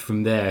get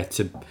from there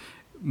to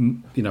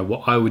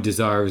what I would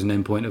desire as an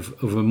endpoint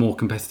of a more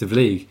competitive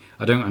league.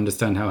 I don't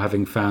understand how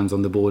having fans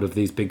on the board of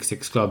these big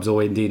six clubs,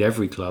 or indeed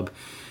every club,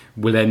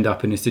 will end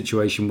up in a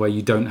situation where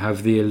you don't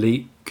have the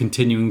elite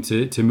continuing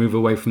to move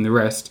away from the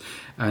rest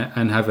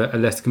and have a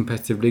less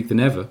competitive league than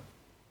ever.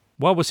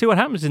 Well, we'll see what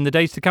happens in the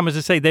days to come. As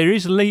I say, there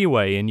is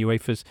leeway in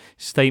UEFA's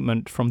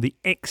statement from the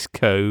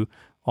ExCo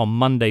on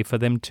Monday for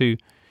them to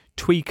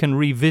tweak and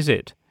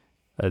revisit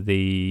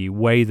the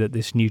way that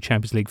this new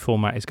Champions League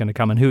format is going to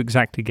come and who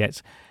exactly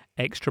gets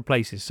extra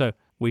places. So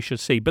we shall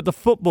see. But the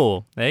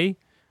football,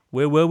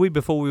 where were we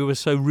before we were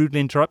so rudely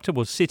interrupted?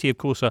 Well, City, of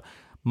course, are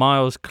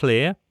miles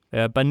clear.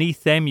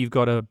 Beneath them, you've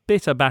got a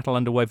bitter battle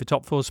underway for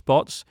top 4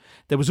 spots.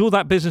 There was all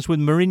that business with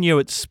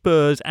Mourinho at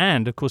Spurs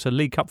and, of course, a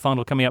League Cup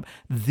final coming up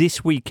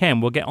this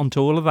weekend. We'll get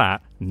onto all of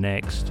that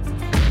next.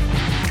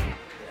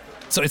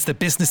 So it's the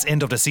business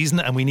end of the season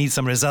and we need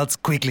some results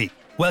quickly.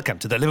 Welcome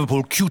to the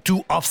Liverpool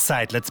Q2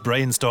 offside. Let's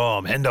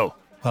brainstorm. Hendo.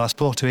 Well, I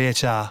spoke to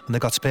HR and they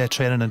got spare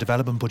training and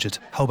development budget.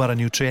 How about a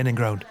new training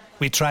ground?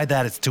 We tried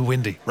that, it's too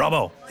windy.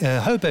 Robbo,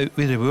 how about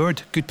with a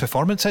word, good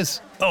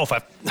performances? Oh,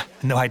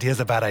 no idea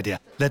is a bad idea.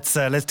 Let's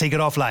take it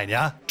offline,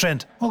 yeah?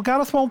 Trent. Well,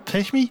 Gareth won't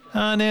pick me.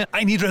 And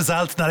I need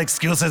results, not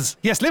excuses.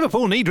 Yes,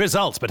 Liverpool need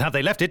results, but have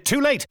they left it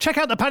too late? Check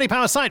out the Paddy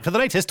Power site for the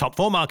latest top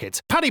 4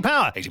 markets. Paddy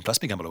Power. 18 plus,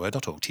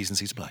 begambleaware.org. T's and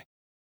C's apply.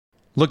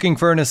 Looking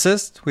for an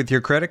assist with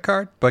your credit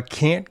card, but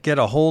can't get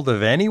a hold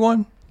of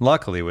anyone?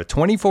 Luckily, with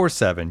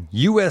 24/7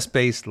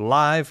 US-based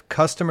live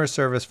customer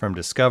service from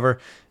Discover,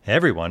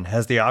 everyone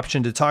has the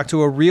option to talk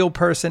to a real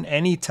person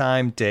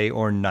anytime, day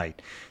or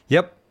night.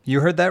 Yep,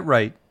 you heard that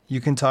right.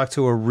 You can talk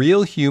to a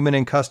real human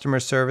in customer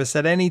service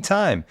at any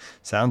time.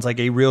 Sounds like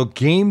a real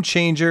game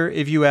changer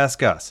if you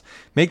ask us.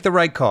 Make the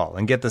right call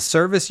and get the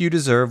service you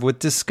deserve with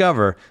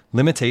Discover.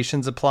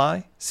 Limitations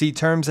apply. See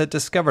terms at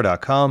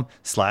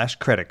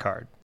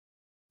discover.com/creditcard.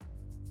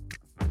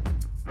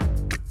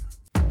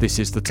 This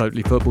is the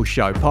Totally Football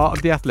Show, part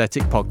of the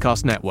Athletic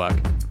Podcast Network.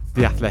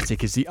 The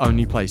Athletic is the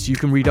only place you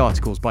can read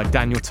articles by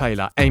Daniel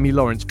Taylor, Amy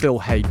Lawrence, Phil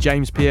Hay,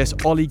 James Pearce,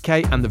 Ollie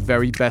Kay, and the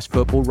very best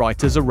football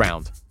writers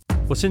around.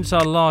 Well, since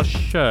our last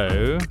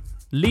show,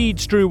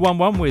 Leeds drew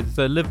 1-1 with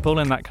Liverpool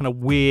in that kind of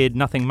weird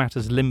nothing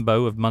matters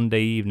limbo of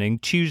Monday evening.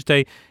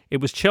 Tuesday, it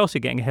was Chelsea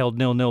getting held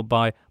 0-0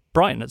 by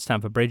Brighton at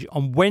Stamford Bridge.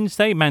 On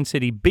Wednesday, Man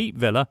City beat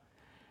Villa,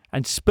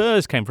 and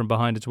Spurs came from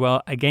behind as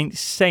well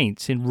against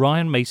Saints in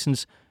Ryan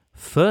Mason's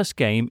first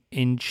game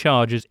in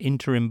charge as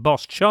interim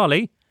boss.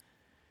 Charlie,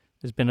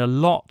 there's been a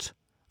lot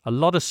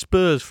of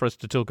Spurs for us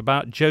to talk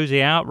about.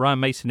 Jose out, Ryan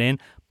Mason in,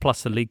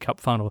 plus the League Cup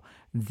final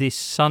this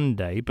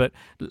Sunday. But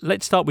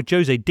let's start with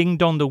Jose. Ding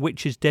Dong, the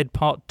Witch is Dead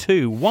Part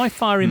 2. Why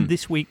fire him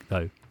this week,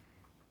 though?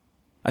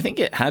 I think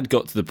it had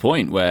got to the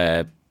point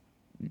where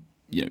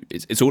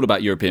it's all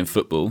about European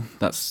football.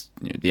 That's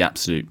the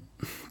absolute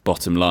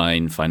bottom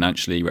line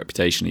financially,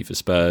 reputationally for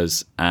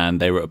Spurs.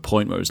 And they were at a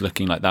point where it was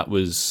looking like that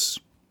was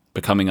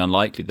becoming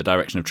unlikely. The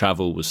direction of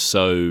travel was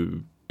so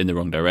in the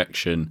wrong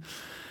direction.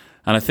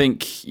 And I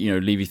think,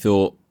 Levy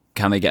thought,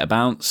 can they get a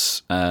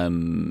bounce?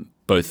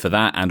 Both for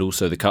that and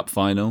also the cup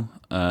final.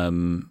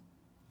 And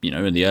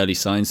the early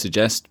signs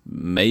suggest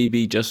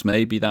maybe, just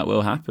maybe, that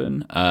will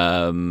happen.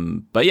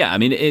 But yeah, I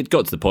mean, it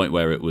got to the point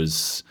where it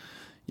was,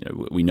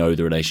 we know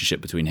the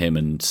relationship between him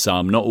and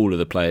some, not all of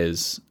the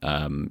players,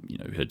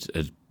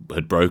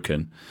 had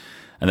broken.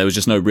 And there was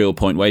just no real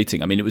point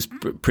waiting. I mean, it was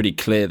pretty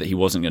clear that he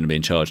wasn't going to be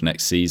in charge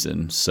next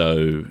season.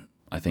 So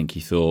I think he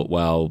thought,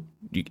 well,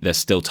 there's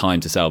still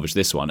time to salvage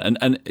this one.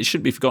 And it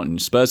shouldn't be forgotten,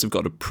 Spurs have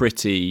got a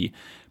pretty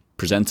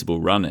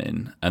presentable run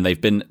in, and they've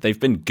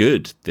been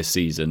good this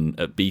season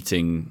at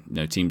beating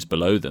teams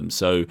below them.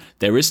 So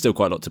there is still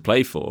quite a lot to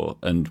play for,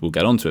 and we'll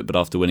get onto it. But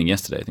after winning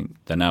yesterday, I think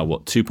they're now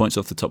 2 points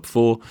off the top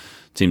 4.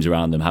 Teams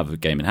around them have a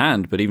game in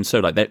hand, but even so,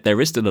 there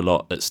is still a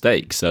lot at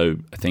stake. So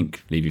I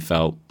think Levy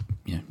felt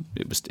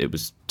it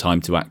was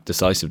time to act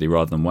decisively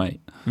rather than wait.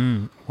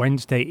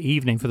 Wednesday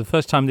evening, for the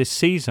first time this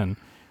season,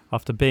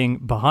 after being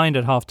behind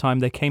at half-time,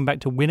 they came back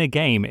to win a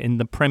game in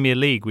the Premier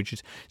League, which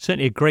is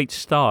certainly a great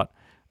start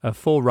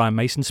for Ryan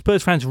Mason.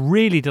 Spurs fans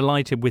really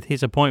delighted with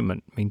his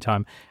appointment,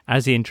 meantime,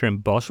 as the interim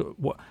boss.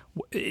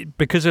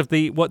 Because of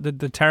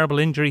the terrible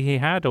injury he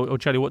had? Or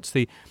Charlie, what's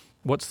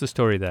the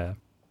story there?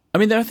 I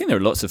mean, I think there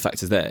are lots of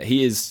factors there.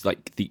 He is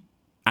like the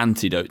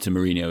antidote to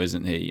Mourinho,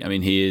 isn't he? I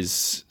mean, he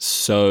is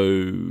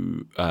so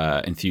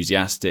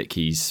enthusiastic.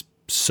 He's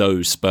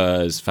so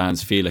Spurs.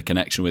 Fans feel a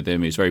connection with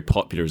him. He's very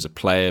popular as a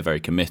player, very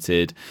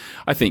committed.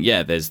 I think,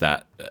 there's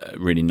that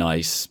really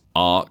nice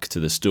arc to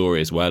the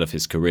story as well of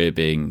his career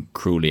being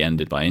cruelly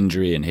ended by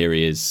injury. And here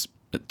he is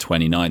at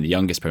 29, the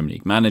youngest Premier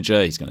League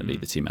manager. He's going to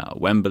lead the team out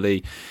at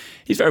Wembley.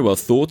 He's very well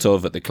thought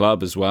of at the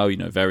club as well.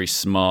 Very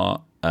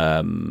smart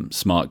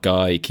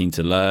guy, keen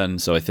to learn.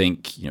 So I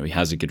think, he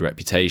has a good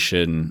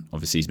reputation.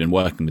 Obviously, he's been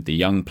working with the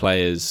young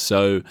players.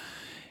 So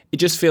it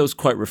just feels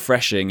quite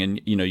refreshing.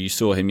 And, you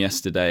saw him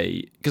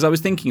yesterday, because I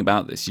was thinking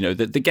about this,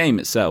 the game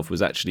itself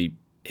was actually,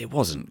 it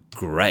wasn't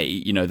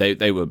great.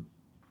 They were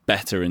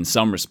better in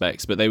some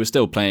respects, but they were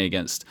still playing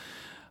against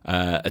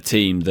a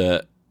team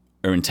that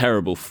are in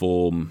terrible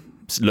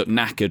form, looked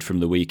knackered from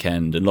the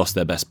weekend and lost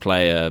their best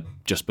player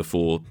just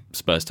before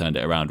Spurs turned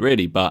it around,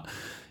 really. But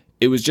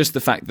it was just the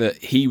fact that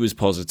he was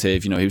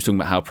positive. He was talking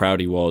about how proud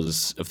he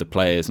was of the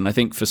players. And I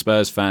think for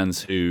Spurs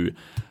fans who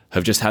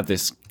have just had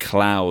this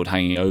cloud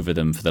hanging over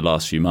them for the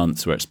last few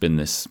months where it's been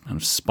this kind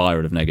of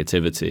spiral of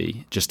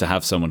negativity, just to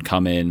have someone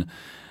come in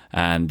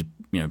and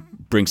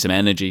bring some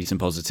energy, some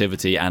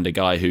positivity, and a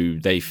guy who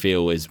they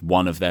feel is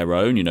one of their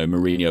own.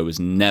 Mourinho was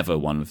never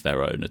one of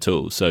their own at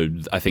all. So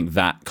I think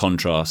that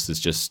contrast has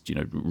just,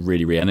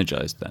 really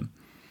re-energized them.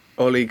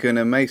 Ole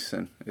Gunnar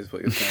Mason is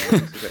what you're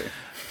saying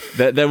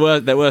today. There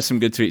were some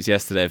good tweets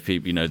yesterday of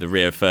people, the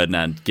Rio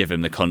Ferdinand give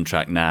him the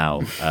contract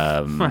now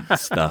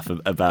stuff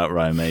about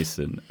Ryan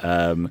Mason.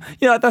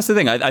 That's the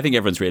thing. I think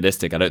everyone's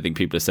realistic. I don't think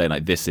people are saying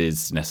like this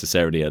is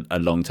necessarily a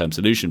long-term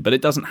solution, but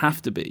it doesn't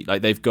have to be.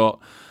 Like they've got,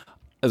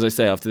 as I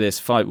say, after this,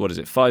 5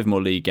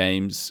 more league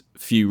games,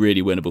 few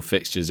really winnable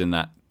fixtures in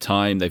that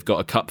time. They've got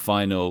a cup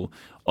final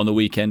on the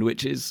weekend,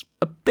 which is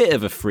a bit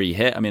of a free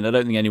hit. I mean, I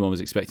don't think anyone was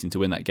expecting to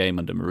win that game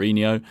under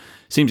Mourinho.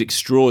 Seems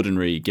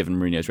extraordinary given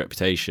Mourinho's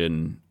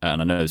reputation,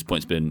 and I know this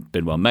point's been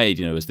well made,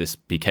 as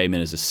he came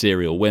in as a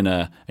serial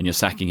winner, and you're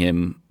sacking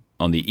him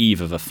on the eve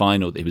of a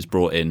final that he was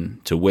brought in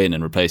to win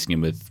and replacing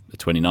him with a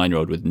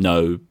 29-year-old with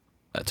no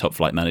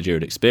top-flight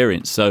managerial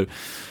experience. So it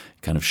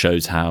kind of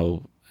shows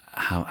how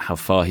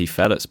far he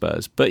fell at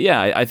Spurs. But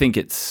yeah, I think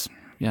it's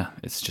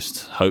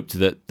just hoped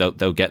that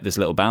they'll get this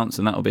little bounce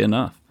and that'll be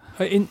enough.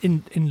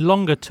 In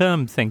longer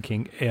term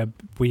thinking,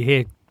 we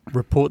hear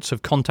reports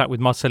of contact with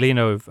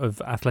Marcelino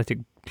of Athletic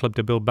Club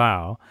de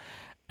Bilbao,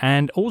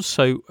 and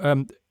also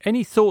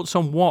any thoughts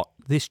on what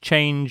this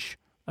change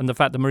and the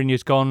fact that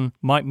Mourinho's gone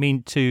might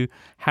mean to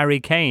Harry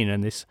Kane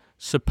and this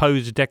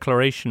supposed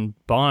declaration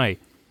by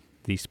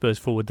the Spurs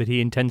forward that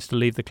he intends to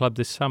leave the club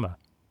this summer?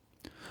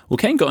 Well,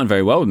 Kane got on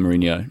very well with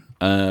Mourinho.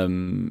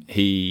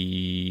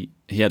 He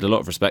had a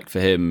lot of respect for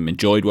him,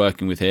 enjoyed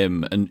working with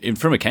him, and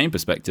from a Kane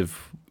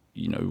perspective,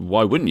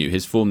 why wouldn't you?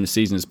 His form this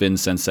season has been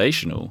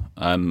sensational.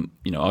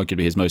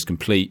 Arguably his most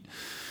complete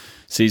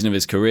season of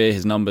his career.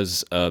 His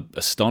numbers are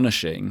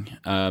astonishing.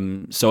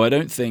 So I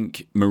don't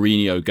think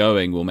Mourinho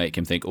going will make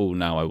him think, oh,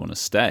 now I want to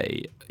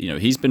stay.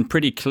 He's been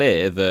pretty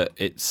clear that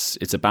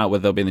it's about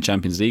whether they'll be in the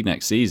Champions League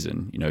next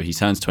season. He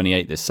turns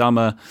 28 this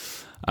summer.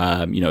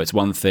 It's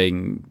one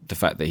thing, the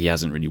fact that he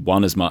hasn't really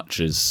won as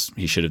much as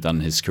he should have done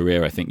in his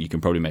career. I think you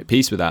can probably make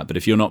peace with that. But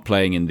if you're not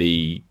playing in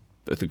the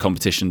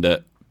competition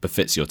that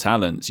befits your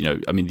talents,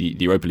 the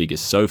Europa League is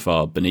so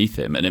far beneath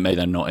him, and it may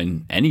then not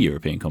in any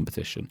European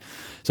competition.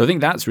 So I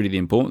think that's really the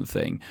important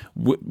thing.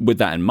 With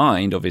that in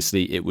mind,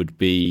 obviously, it would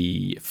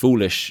be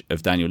foolish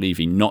of Daniel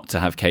Levy not to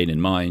have Kane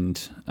in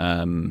mind,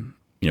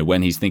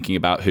 when he's thinking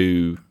about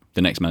who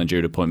the next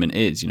managerial appointment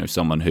is,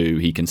 someone who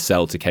he can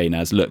sell to Kane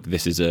as, look,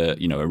 this is a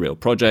real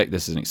project,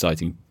 this is an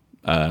exciting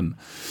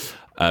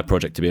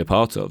project to be a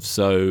part of.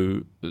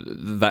 So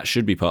that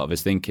should be part of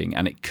his thinking,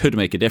 and it could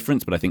make a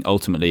difference. But I think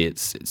ultimately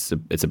it's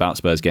about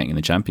Spurs getting in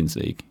the Champions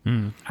League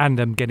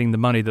and getting the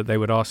money that they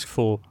would ask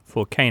for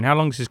Kane. How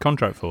long is his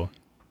contract for?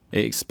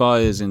 It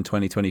expires in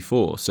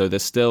 2024, so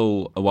there's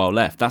still a while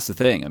left. That's the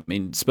thing. I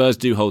mean, Spurs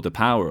do hold the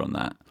power on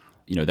that.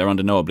 They're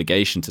under no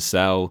obligation to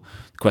sell.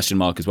 The question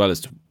mark as well as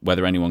to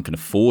whether anyone can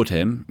afford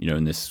him,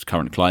 in this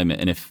current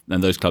climate.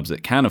 And those clubs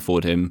that can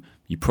afford him,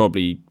 you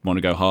probably want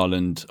to go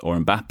Haaland or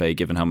Mbappe,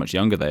 given how much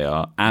younger they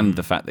are, and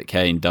the fact that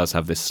Kane does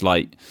have this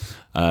slight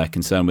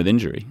concern with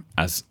injury,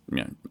 as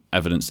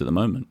evidenced at the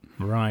moment.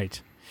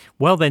 Right.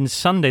 Well, then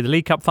Sunday, the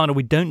League Cup final,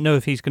 we don't know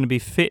if he's going to be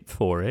fit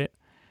for it.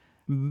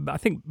 I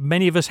think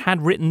many of us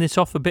had written this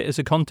off a bit as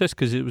a contest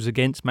because it was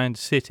against Man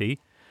City,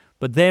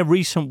 but their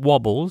recent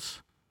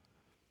wobbles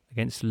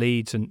against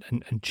Leeds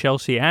and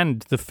Chelsea,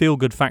 and the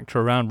feel-good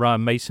factor around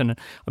Ryan Mason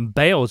and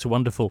Bale's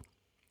wonderful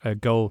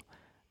goal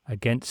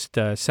against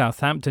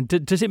Southampton.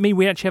 Does it mean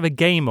we actually have a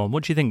game on?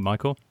 What do you think,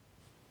 Michael?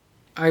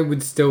 I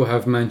would still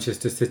have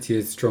Manchester City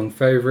as strong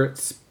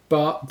favourites,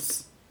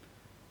 but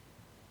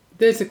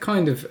there's a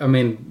kind of,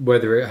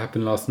 whether it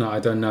happened last night, I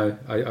don't know.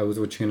 I was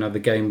watching another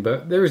game,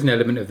 but there is an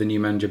element of the new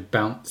manager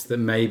bounce that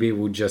maybe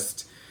will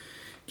just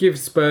give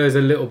Spurs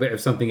a little bit of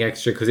something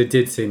extra, because it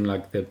did seem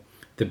like the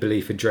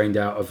belief had drained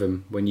out of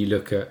him when you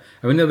look at...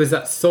 there was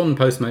that Son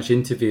post-match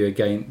interview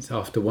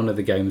after one of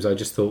the games I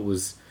just thought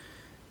was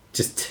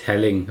just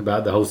telling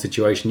about the whole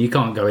situation. You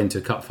can't go into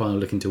a cup final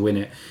looking to win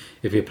it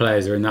if your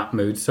players are in that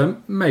mood.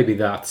 So maybe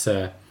that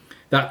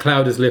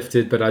cloud has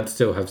lifted, but I'd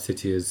still have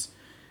City as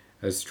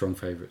strong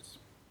favourites.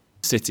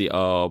 City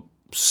are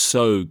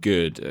so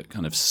good at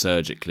kind of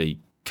surgically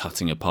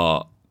cutting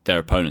apart their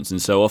opponents,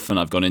 and so often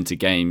I've gone into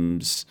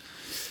games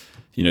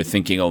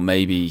thinking, oh,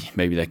 maybe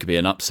there could be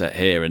an upset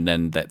here, and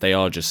then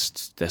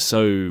they're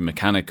so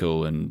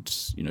mechanical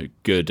and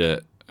good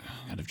at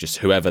kind of just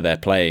whoever they're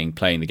playing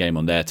the game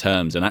on their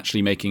terms, and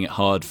actually making it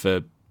hard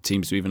for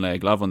teams to even lay a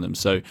glove on them.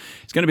 So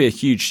it's going to be a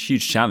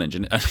huge challenge,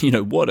 and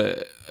what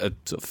a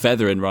sort of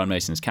feather in Ryan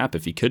Mason's cap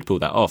if he could pull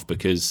that off,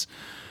 because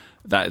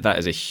that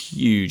is a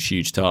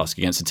huge task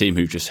against a team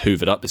who've just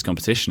hoovered up this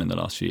competition in the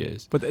last few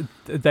years. But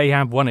they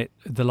have won it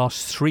the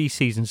last 3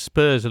 seasons.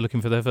 Spurs are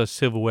looking for their first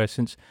silverware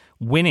since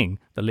winning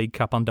the League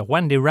Cup under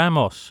Juan de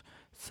Ramos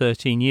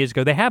 13 years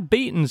ago. They have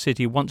beaten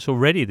City once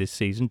already this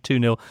season,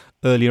 2-0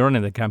 earlier on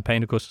in the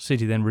campaign. Of course,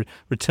 City then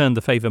returned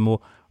the favour more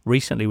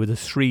recently with a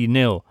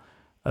 3-0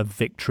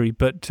 victory.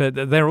 But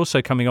they're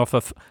also coming off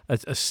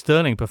a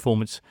sterling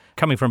performance,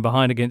 coming from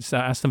behind against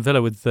Aston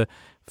Villa with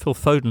Phil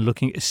Foden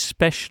looking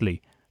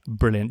especially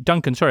brilliant.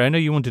 Duncan, sorry, I know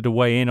you wanted to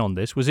weigh in on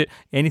this. Was it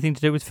anything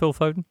to do with Phil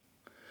Foden?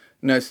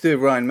 No, it's to do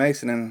with Ryan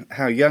Mason and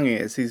how young he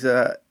is.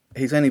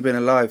 He's only been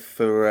alive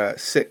for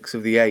 6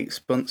 of the 8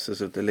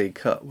 sponsors of the League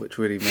Cup, which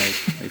really made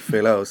me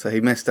feel old. So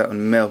he missed out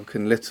on Milk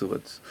and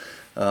Littlewoods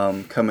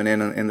coming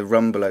in the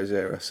Rumbelows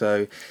era.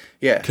 So,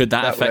 yeah. Could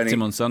that affect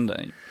him on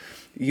Sunday?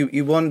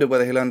 You wonder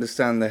whether he'll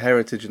understand the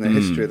heritage and the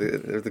history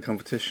of the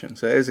competition.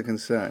 So it is a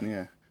concern,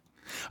 yeah.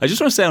 I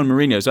just want to say on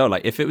Mourinho as well,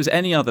 like if it was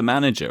any other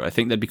manager, I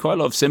think there'd be quite a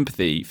lot of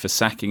sympathy for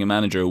sacking a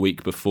manager a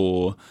week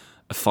before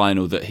a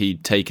final that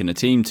he'd taken a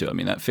team to. I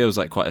mean, that feels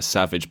like quite a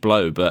savage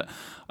blow, but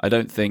I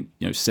don't think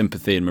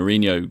sympathy and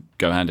Mourinho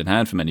go hand in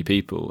hand for many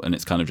people, and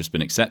it's kind of just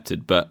been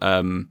accepted. But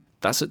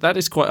that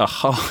is quite a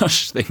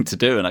harsh thing to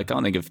do, and I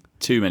can't think of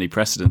too many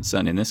precedents,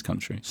 certainly in this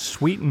country.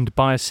 Sweetened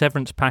by a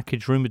severance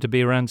package rumoured to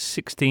be around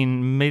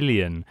 16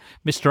 million.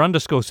 Mr.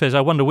 Underscore says,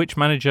 I wonder which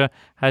manager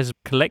has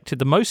collected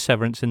the most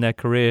severance in their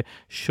career.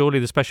 Surely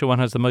the special one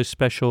has the most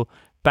special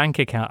bank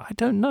account. I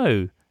don't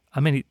know. I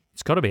mean,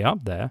 it's got to be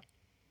up there.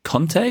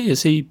 Conte,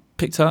 has he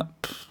picked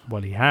up?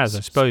 Well, he has, I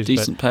suppose.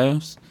 Decent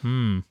payoffs.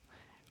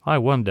 I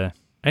wonder.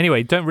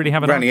 Anyway, don't really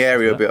have an answer.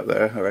 Ranieri will be up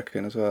there, I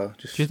reckon, as well.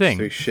 Just do you think?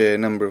 Through sheer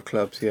number of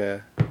clubs,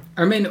 yeah.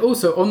 I mean,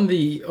 also on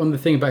the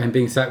thing about him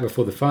being sacked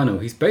before the final,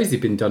 he's basically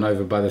been done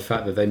over by the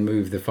fact that they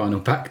moved the final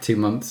back 2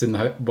 months in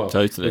the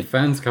totally. With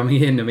fans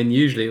coming in. I mean,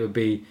 usually it would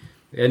be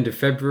the end of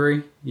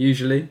February,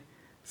 usually.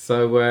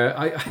 So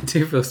I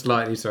do feel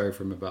slightly sorry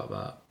for him about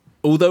that.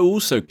 Although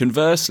also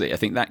conversely, I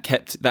think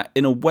that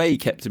in a way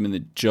kept him in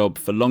the job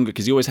for longer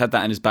because he always had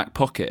that in his back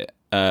pocket.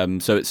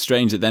 So it's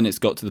strange that then it's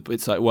got to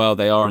it's like, well,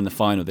 they are in the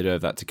final, they do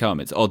have that to come.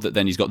 It's odd that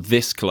then he's got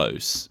this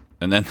close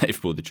and then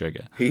they've pulled the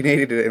trigger. He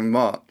needed it in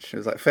March. It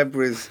was like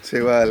February's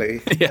too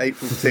early, yeah.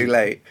 April's too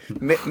late.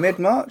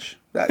 Mid-March?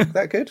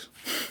 That good?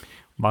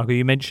 Michael,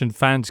 you mentioned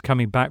fans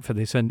coming back for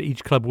this, and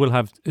each club will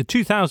have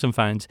 2,000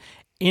 fans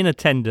in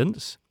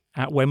attendance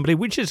at Wembley,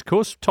 which is, of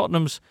course,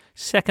 Tottenham's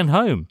second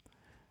home,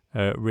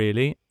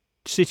 really.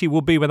 City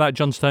will be without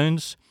John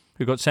Stones,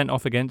 who got sent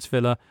off against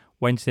Villa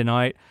Wednesday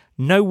night.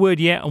 No word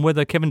yet on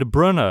whether Kevin De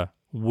Bruyne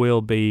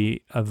will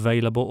be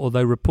available,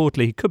 although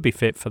reportedly he could be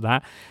fit for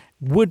that.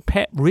 Would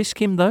Pep risk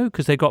him, though?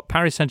 Because they got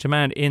Paris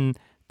Saint-Germain in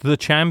the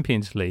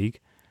Champions League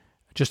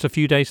just a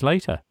few days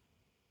later.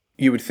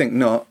 You would think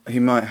not. He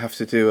might have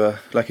to do,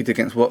 like he did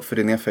against Watford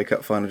in the FA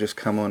Cup final, just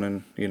come on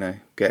and,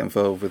 get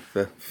involved with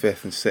the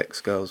 5th and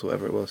 6th goals,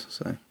 whatever it was.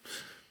 So,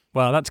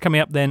 well, that's coming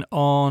up then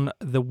on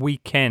the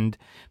weekend.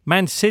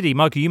 Man City,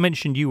 Michael, you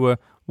mentioned you were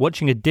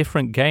watching a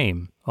different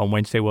game on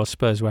Wednesday while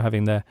Spurs were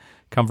having their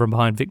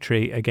come-from-behind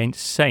victory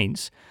against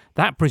Saints.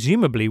 That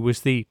presumably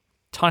was the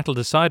title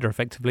decider,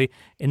 effectively,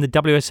 in the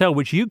WSL,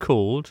 which you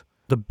called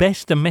the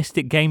best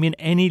domestic game in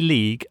any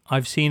league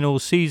I've seen all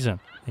season.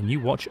 And you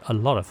watch a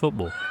lot of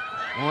football.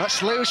 Well,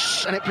 that's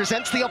loose, and it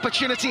presents the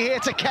opportunity here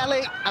to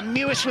Kelly. And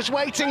Mewis was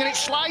waiting, and it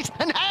slides,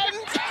 and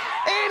Hemp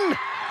in!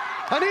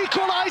 An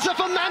equaliser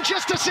for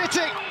Manchester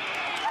City.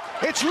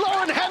 It's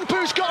Lauren Hemp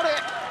who's got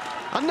it.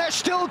 And they're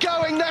still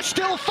going, they're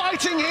still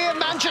fighting here,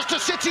 Manchester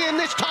City, in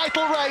this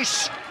title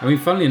race. I mean,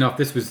 funnily enough,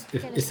 this was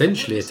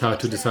essentially a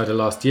title decider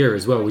last year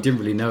as well. We didn't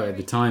really know it at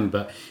the time,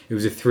 but it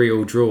was a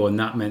 3-3 draw, and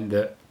that meant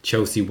that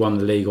Chelsea won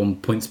the league on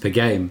points per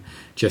game,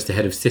 just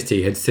ahead of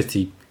City. Had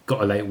City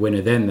got a late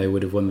winner then, they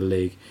would have won the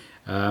league.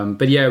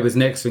 But yeah, it was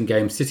an excellent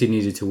game. City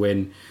needed to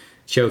win.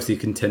 Chelsea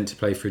content to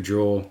play for a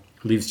draw.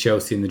 Leaves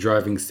Chelsea in the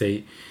driving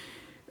seat.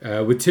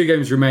 With 2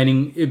 games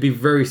remaining, it'd be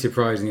very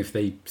surprising if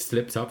they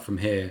slipped up from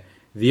here.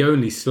 The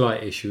only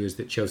slight issue is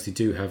that Chelsea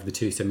do have the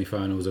 2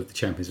 semi-finals of the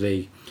Champions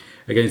League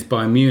against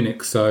Bayern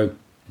Munich, so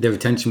their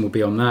attention will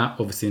be on that.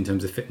 Obviously, in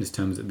terms of fitness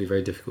terms, it'd be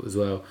very difficult as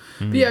well.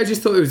 But yeah, I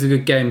just thought it was a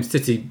good game.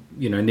 City,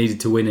 needed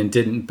to win and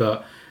didn't,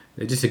 but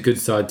they're just a good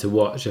side to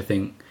watch. I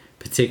think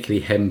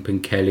particularly Hemp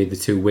and Kelly, the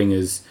 2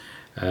 wingers,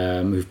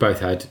 who've both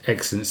had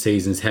excellent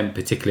seasons. Hemp,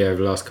 particularly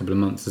over the last couple of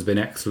months, has been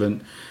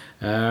excellent.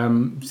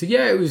 So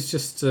yeah, it was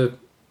just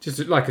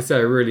like I say,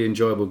 a really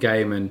enjoyable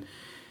game, and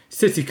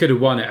City could have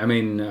won it. I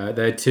mean,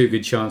 they had 2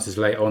 good chances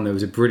late on. There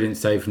was a brilliant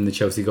save from the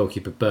Chelsea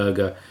goalkeeper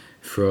Berger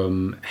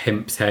from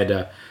Hemp's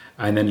header,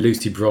 and then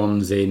Lucy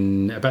Bronze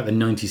in about the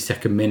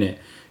 92nd minute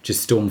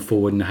just stormed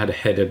forward and had a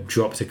header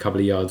dropped a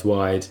couple of yards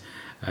wide.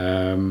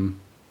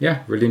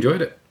 Yeah, really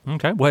enjoyed it.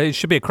 Okay, well, it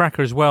should be a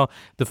cracker as well.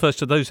 The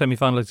first of those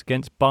semi-finals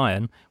against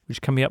Bayern, which is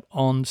coming up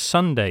on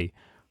Sunday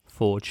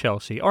for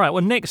Chelsea. All right,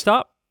 well, next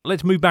up,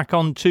 let's move back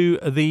on to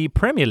the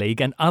Premier League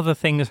and other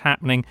things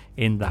happening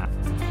in that.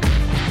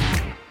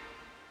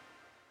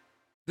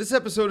 This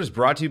episode is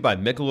brought to you by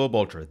Michelob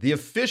Ultra, the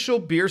official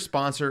beer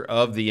sponsor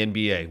of the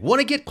NBA.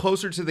 Want to get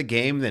closer to the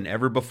game than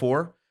ever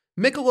before?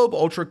 Michelob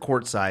Ultra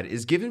Courtside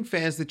is giving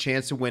fans the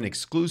chance to win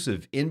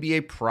exclusive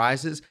NBA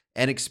prizes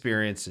and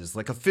experiences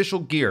like official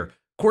gear,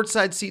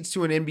 courtside seats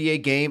to an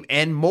NBA game,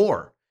 and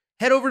more.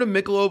 Head over to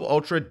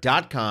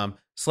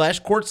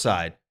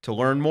MichelobUltra.com/courtside to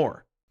learn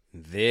more.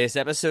 This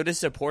episode is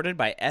supported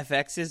by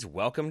FX's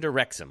Welcome to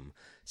Wrexham.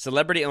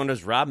 Celebrity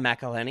owners Rob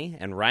McElhenney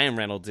and Ryan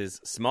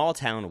Reynolds'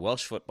 small-town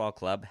Welsh football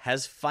club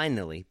has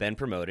finally been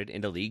promoted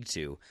into League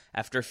Two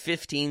after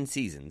 15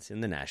 seasons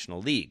in the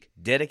National League.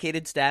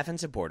 Dedicated staff and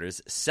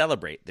supporters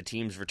celebrate the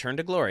team's return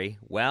to glory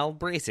while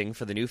bracing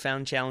for the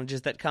newfound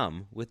challenges that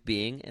come with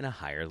being in a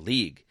higher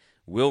league.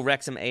 Will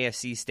Wrexham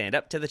AFC stand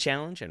up to the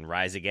challenge and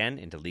rise again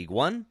into League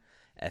One?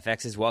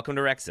 FX's Welcome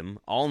to Wrexham,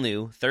 all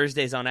new,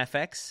 Thursdays on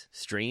FX,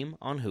 stream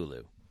on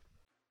Hulu.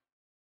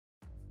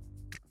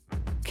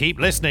 Keep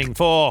listening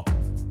for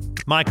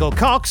Michael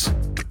Cox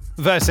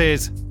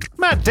versus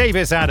Matt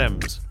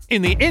Davis-Adams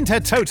in the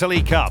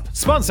Intertotally Cup,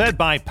 sponsored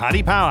by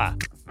Paddy Power.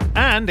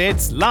 And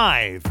it's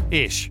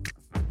live-ish.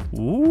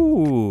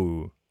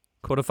 Ooh.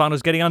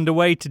 Quarterfinals getting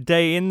underway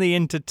today in the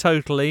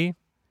Intertotally.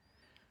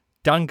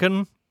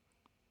 Duncan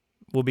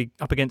will be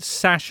up against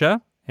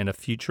Sasha in a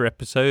future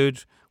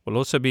episode. We'll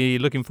also be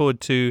looking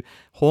forward to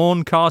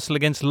Horncastle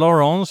against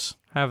Laurence.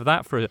 Have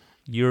that for a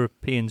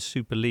European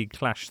Super League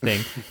clash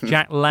thing.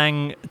 Jack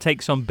Lang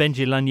takes on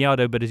Benji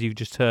Lanyardo, but as you've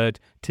just heard,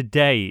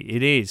 today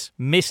it is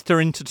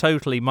Mr.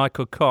 Intertotally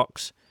Michael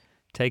Cox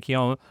taking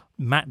on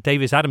Matt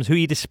Davis-Adams, who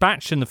he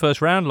dispatched in the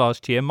first round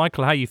last year.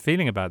 Michael, how are you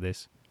feeling about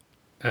this?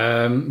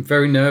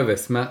 Very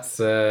nervous. Matt's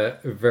a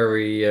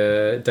very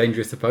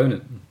dangerous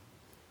opponent.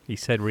 He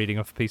said, reading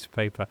off a piece of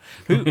paper.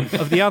 Who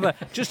of the other?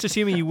 Just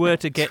assuming you were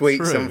to get Tweet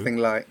through. something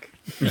like.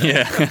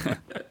 Yeah.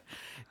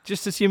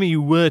 Just assuming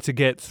you were to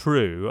get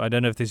through. I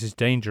don't know if this is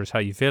dangerous. How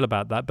you feel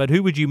about that? But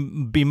who would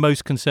you be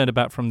most concerned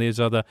about from the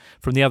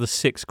other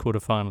 6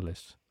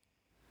 quarterfinalists?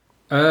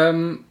 I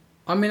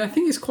mean, I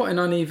think it's quite an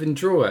uneven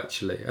draw.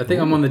 Actually, I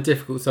think I'm on the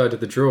difficult side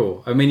of the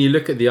draw. I mean, you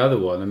look at the other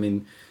one. I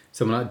mean,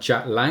 someone like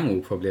Jack Lang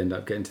will probably end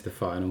up getting to the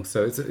final.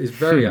 So it's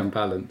very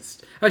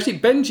unbalanced. Actually,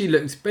 Benji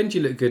looked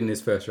good in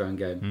his first round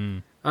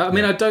game. I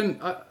mean, I don't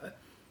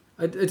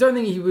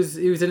think he was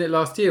in it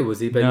last year, was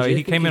he, Benji? No,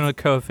 he came in on a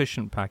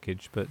coefficient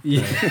package, but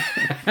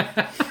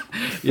yeah.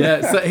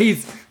 So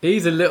he's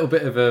a little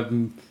bit of a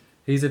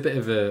he's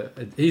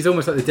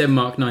almost like the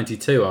Denmark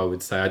 '92, I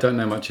would say. I don't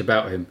know much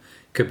about him.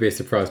 Could be a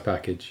surprise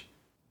package.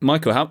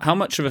 Michael, how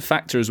much of a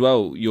factor as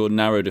well your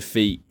narrow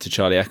defeat to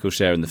Charlie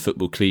Eccleshare in the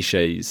football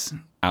cliches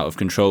out of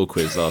control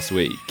quiz last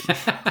week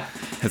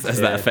has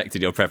that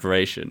affected your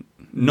preparation?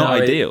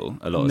 Not ideal,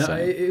 a lot of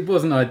saying. It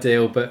wasn't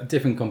ideal, but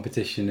different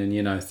competition,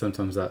 and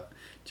sometimes that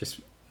just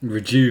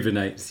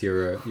rejuvenates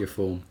your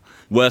form.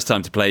 Worst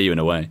time to play you in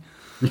a way.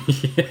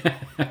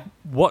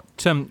 What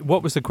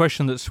was the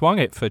question that swung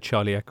it for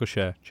Charlie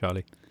Eccleshare,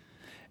 Charlie?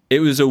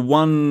 It was a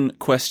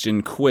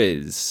one-question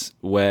quiz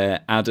where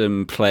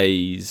Adam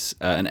plays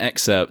an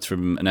excerpt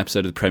from an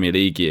episode of the Premier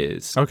League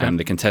years, and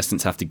the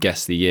contestants have to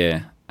guess the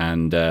year.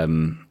 And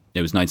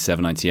it was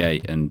 97,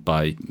 98, and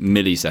by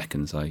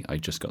milliseconds, I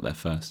just got there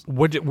first.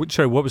 What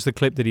was the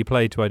clip that he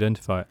played to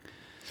identify it?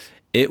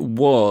 It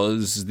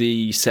was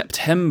the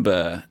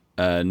September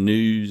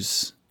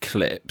news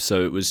clip.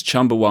 So it was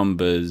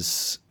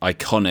Chumbawamba's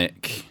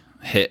iconic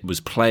hit was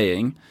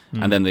playing,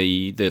 and then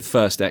the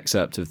first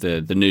excerpt of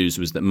the news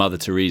was that Mother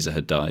Teresa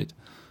had died,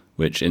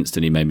 which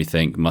instantly made me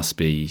think must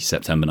be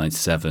September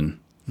 97,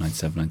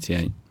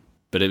 98.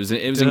 But it was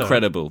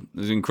incredible. It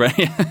was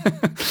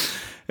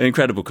an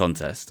incredible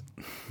contest.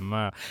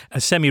 Wow.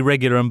 A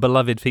semi-regular and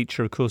beloved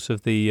feature, of course,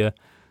 of the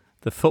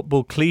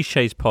Football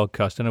Cliches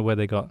podcast. I don't know where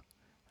they got a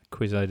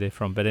quiz idea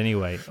from, but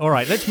anyway. All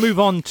right, let's move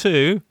on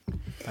to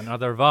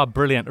another of our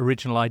brilliant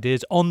original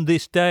ideas on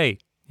this day.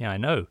 Yeah, I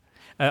know.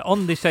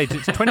 On this day, it's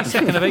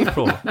 22nd of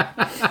April.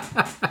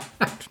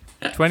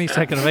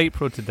 22nd of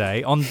April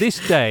today. On this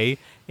day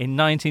in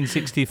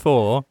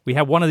 1964, we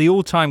had one of the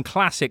all-time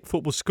classic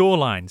football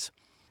scorelines.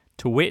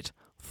 To wit,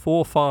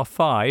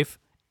 4-5,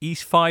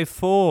 East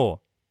 5-4.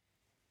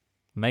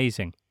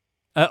 Amazing.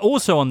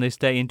 Also on this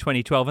day in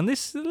 2012, and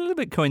this is a little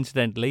bit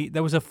coincidentally,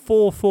 there was a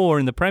 4-4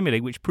 in the Premier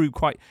League, which proved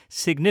quite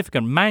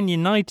significant. Man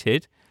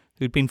United,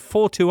 who'd been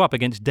 4-2 up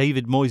against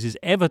David Moyes'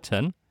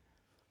 Everton,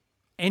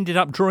 ended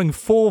up drawing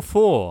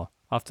 4-4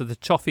 after the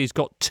Toffees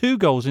got 2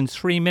 goals in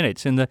 3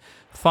 minutes in the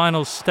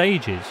final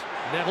stages.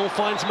 Neville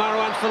finds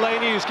Marouane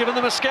Fellaini, who's given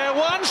them a scare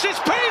once. It's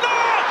Pina!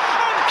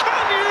 And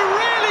can you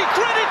really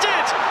credit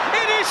it?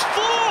 It is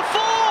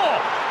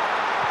 4-4!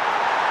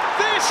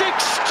 This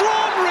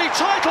extraordinary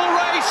title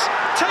race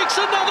takes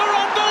another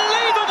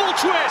unbelievable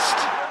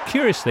twist.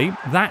 Curiously,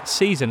 that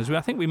season, as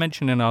I think we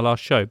mentioned in our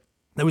last show,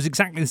 there was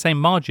exactly the same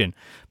margin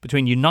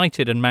between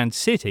United and Man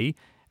City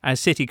as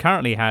City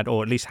currently had,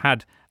 or at least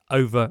had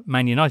over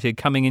Man United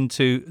coming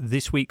into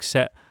this week's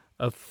set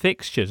of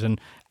fixtures. And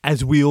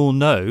as we all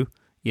know,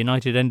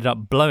 United ended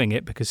up blowing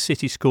it because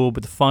City scored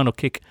with the final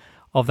kick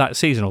of that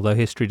season, although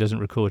history doesn't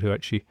record who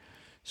actually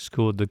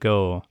scored the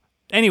goal.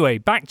 Anyway,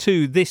 back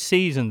to this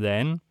season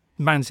then.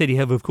 Man City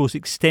have, of course,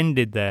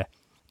 extended their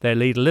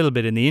lead a little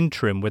bit in the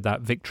interim with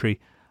that victory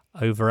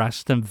over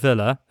Aston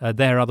Villa.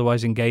 They're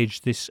otherwise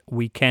engaged this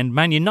weekend.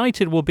 Man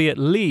United will be at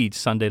Leeds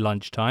Sunday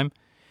lunchtime.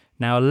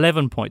 Now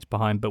 11 points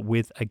behind, but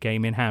with a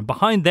game in hand.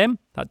 Behind them,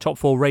 that top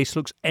four race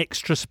looks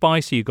extra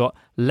spicy. You've got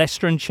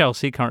Leicester and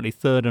Chelsea, currently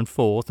third and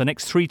fourth. The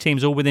next three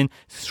teams all within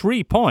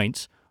 3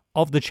 points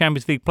of the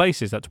Champions League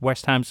places. That's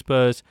West Ham,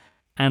 Spurs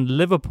and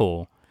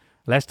Liverpool.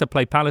 Leicester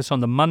play Palace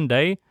on the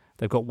Monday.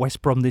 They've got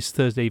West Brom this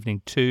Thursday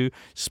evening too.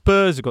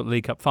 Spurs have got the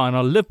League Cup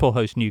final. Liverpool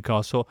host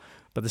Newcastle.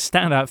 But the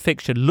standout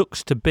fixture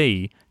looks to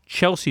be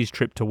Chelsea's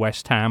trip to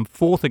West Ham,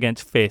 fourth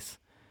against fifth.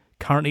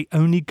 Currently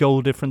only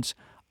goal difference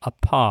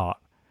apart.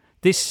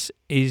 This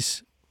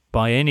is,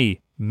 by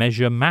any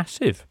measure,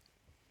 massive.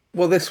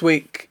 Well, this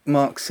week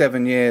marks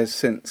 7 years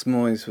since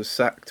Moyes was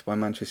sacked by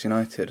Manchester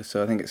United,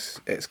 so I think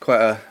it's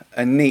quite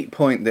a neat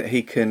point that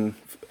he can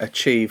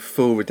achieve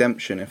full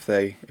redemption if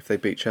they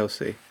beat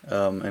Chelsea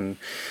and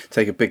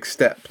take a big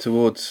step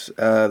towards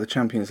the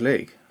Champions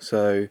League.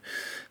 So,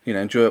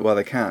 enjoy it while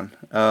they can.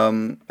 I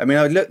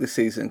would look this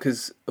season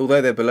because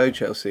although they're below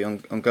Chelsea on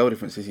goal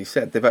difference, as you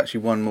said, they've actually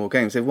won more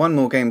games. They've won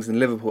more games than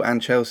Liverpool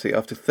and Chelsea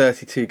after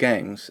 32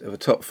 games of a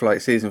top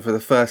flight season for the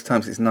first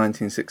time since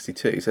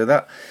 1962. So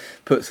that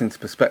puts into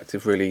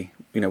perspective really,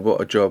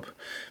 what a job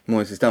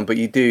Moyes has done. But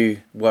you do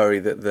worry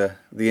that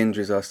the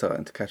injuries are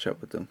starting to catch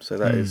up with them. So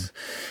that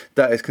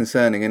is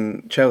concerning.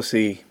 And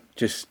Chelsea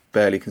just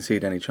barely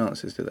concede any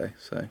chances, do they?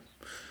 So.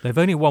 They've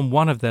only won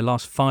one of their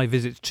last 5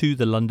 visits to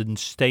the London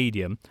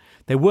Stadium.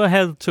 They were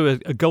held to a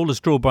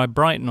goalless draw by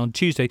Brighton on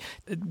Tuesday.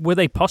 Were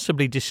they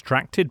possibly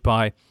distracted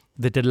by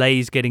the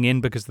delays getting in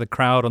because of the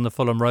crowd on the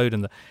Fulham Road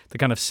and the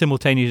kind of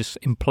simultaneous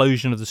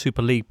implosion of the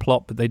Super League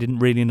plot, but they didn't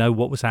really know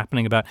what was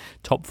happening about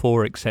top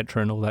four,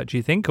 etc. and all that, do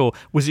you think? Or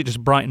was it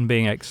just Brighton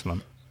being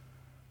excellent?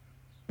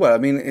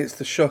 Well, it's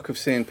the shock of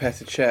seeing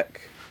Petr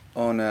Cech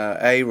on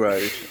A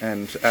Road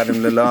and Adam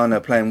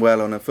Lallana playing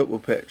well on a football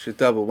pitch, a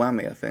double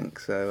whammy, I think.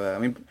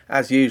 So,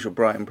 as usual,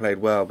 Brighton played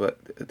well,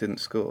 but didn't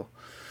score.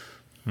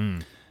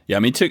 Yeah,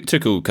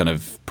 Tuchel kind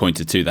of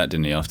pointed to that,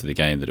 didn't he, after the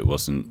game, that it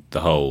wasn't,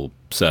 the whole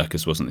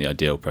circus wasn't the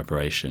ideal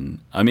preparation.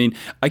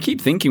 I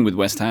keep thinking with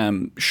West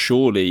Ham,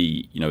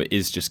 surely, it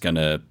is just going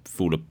to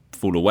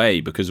fall away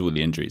because of all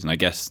the injuries, and I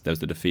guess there was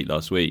the defeat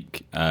last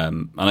week.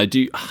 And I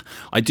do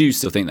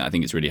still think that. I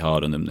think it's really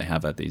hard on them. They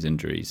have had these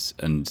injuries,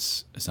 and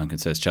as Duncan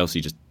says, Chelsea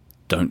just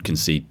don't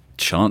concede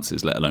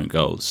chances, let alone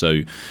goals.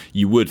 So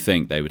you would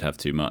think they would have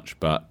too much,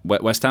 but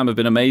West Ham have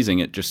been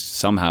amazing at just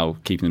somehow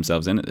keeping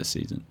themselves in it this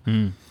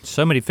season.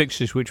 So many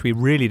fixtures which we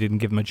really didn't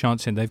give them a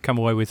chance in. They've come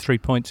away with 3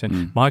 points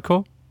in.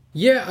 Michael?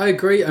 Yeah, I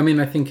agree.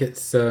 I think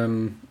it's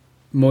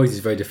Moyes is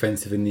very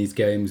defensive in these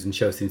games, and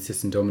Chelsea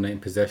insist on dominating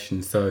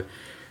possession. So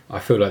I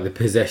feel like the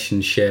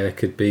possession share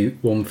could be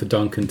one for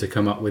Duncan to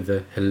come up with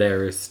a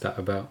hilarious stat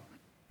about.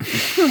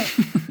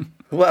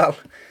 Well,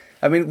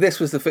 this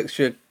was the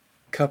fixture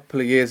a couple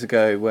of years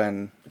ago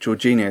when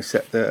Jorginho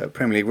set the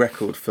Premier League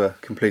record for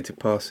completed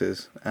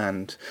passes,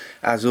 and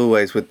as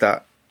always with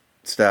that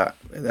stat,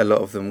 a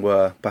lot of them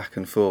were back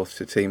and forth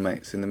to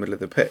teammates in the middle of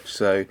the pitch.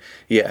 So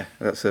yeah,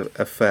 that's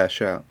a fair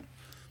shout.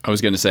 I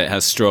was going to say it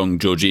has strong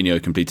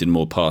Jorginho completed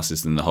more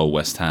passes than the whole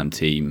West Ham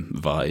team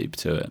vibe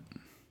to it.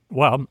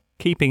 Well,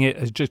 keeping it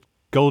as just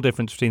goal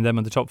difference between them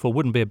and the top four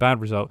wouldn't be a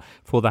bad result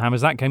for the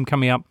Hammers. That game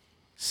coming up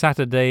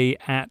Saturday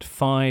at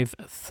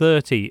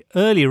 5:30.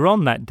 Earlier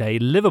on that day,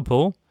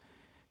 Liverpool,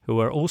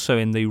 who are also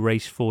in the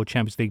race for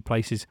Champions League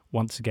places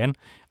once again,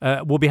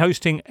 will be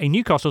hosting a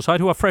Newcastle side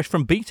who are fresh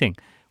from beating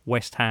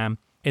West Ham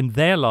in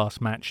their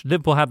last match.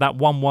 Liverpool had that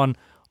 1-1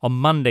 on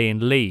Monday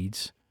in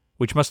Leeds,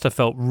 which must have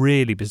felt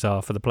really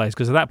bizarre for the players,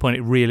 because at that point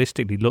it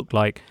realistically looked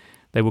like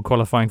they were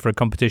qualifying for a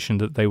competition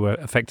that they were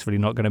effectively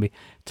not going to be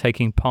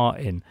taking part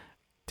in.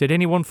 Did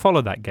anyone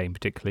follow that game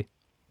particularly?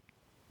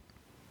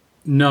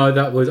 No,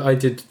 I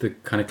did the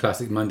kind of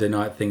classic Monday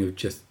night thing of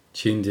just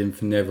tuned in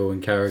for Neville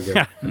and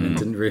Carragher and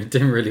didn't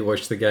really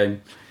watch the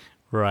game.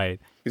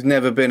 Right. There's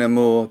never been a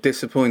more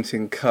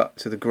disappointing cut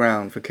to the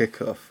ground for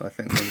kickoff, I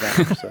think, than that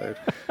episode.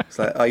 It's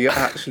like, are you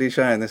actually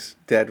showing this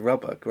dead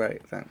rubber?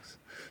 Great, thanks.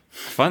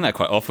 I find that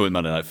quite often with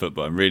Monday Night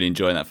Football. I'm really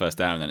enjoying that first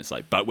down, and then it's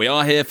like, but we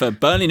are here for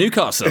Burnley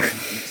Newcastle.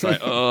 It's like,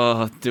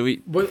 do we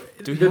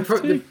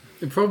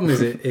The problem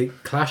is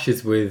it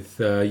clashes with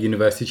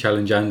University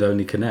Challenge and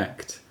Only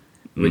Connect,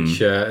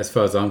 which, as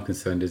far as I'm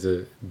concerned, is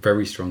a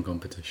very strong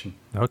competition.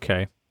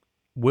 Okay.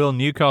 Will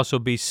Newcastle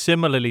be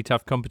similarly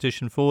tough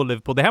competition for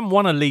Liverpool? They haven't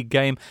won a league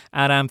game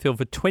at Anfield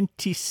for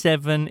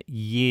 27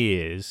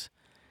 years,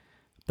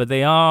 but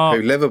they are...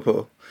 Who,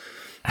 Liverpool?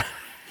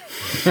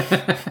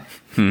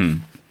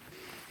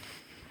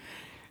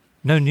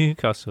 No,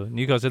 Newcastle.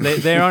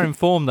 They are in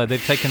form, though.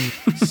 They've taken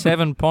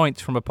 7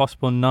 points from a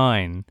possible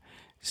 9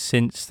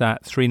 since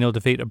that 3-0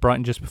 defeat at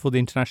Brighton just before the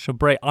international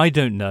break. I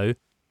don't know.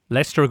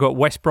 Leicester have got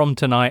West Brom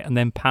tonight and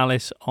then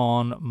Palace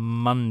on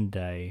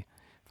Monday.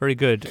 Very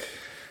good.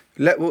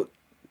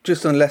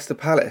 Just on Leicester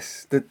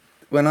Palace,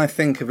 when I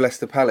think of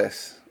Leicester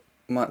Palace,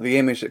 the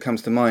image that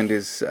comes to mind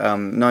is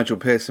Nigel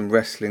Pearson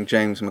wrestling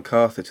James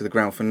MacArthur to the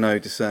ground for no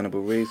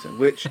discernible reason,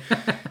 which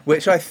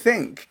I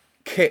think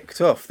kicked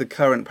off the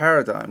current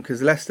paradigm,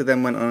 because Leicester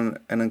then went on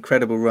an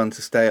incredible run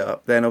to stay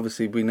up. Then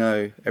obviously we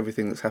know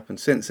everything that's happened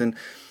since, and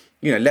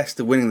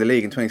Leicester winning the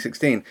league in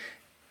 2016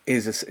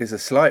 is a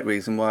slight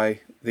reason why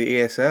the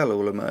ESL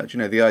will emerge.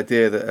 The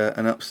idea that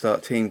an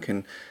upstart team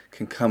can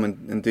come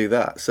and do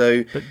that.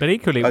 So, but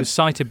equally, it was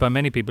cited by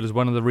many people as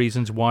one of the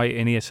reasons why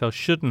an ESL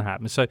shouldn't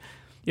happen. So,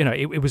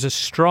 it was a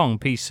strong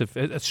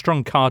a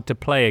strong card to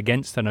play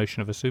against the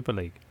notion of a Super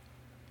League.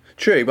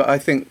 True, but I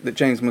think that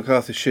James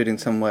MacArthur should, in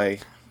some way,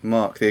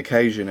 mark the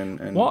occasion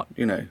and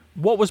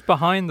what was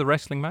behind the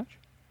wrestling match?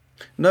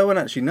 No one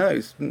actually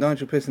knows.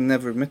 Nigel Pearson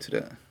never admitted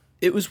it.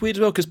 It was weird as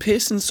well because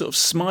Pearson's sort of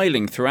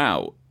smiling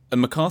throughout. And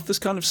MacArthur's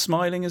kind of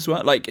smiling as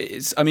well.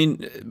 Pearson's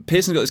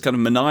got this kind of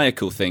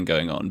maniacal thing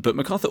going on, but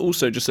MacArthur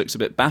also just looks a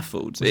bit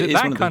baffled. Is it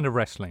that kind of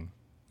wrestling?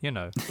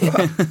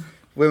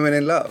 Women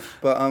in love.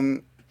 But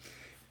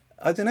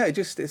I don't know.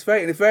 It's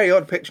very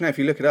odd picture now if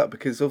you look it up,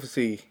 because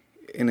obviously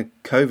in a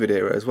COVID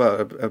era as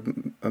well,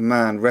 a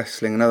man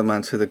wrestling another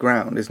man to the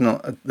ground is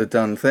not the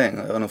done thing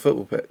on a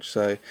football pitch.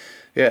 So,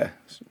 yeah,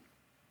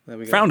 there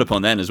we go. Frowned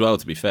upon then as well,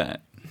 to be fair.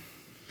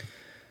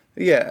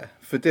 Yeah,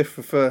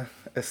 for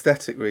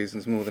aesthetic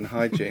reasons more than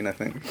hygiene, I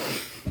think.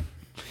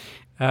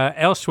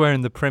 Elsewhere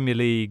in the Premier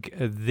League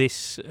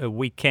this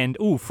weekend,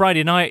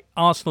 Friday night,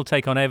 Arsenal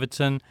take on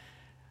Everton.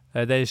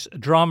 There's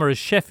drama as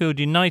Sheffield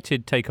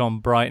United take on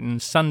Brighton.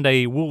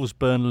 Sunday, Wolves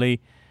Burnley.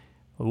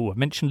 I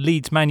mentioned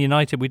Leeds Man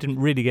United. We didn't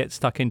really get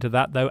stuck into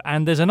that, though.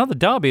 And there's another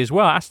derby as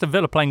well, Aston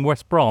Villa playing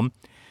West Brom,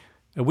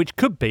 which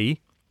could be,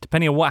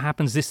 depending on what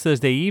happens this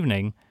Thursday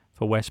evening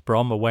for West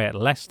Brom away at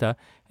Leicester,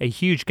 a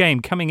huge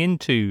game. Coming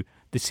into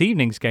this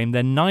evening's game,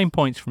 they're 9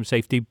 points from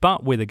safety,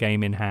 but with a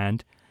game in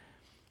hand.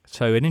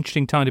 So an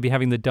interesting time to be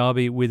having the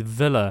derby with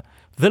Villa.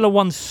 Villa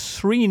won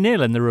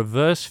 3-0 in the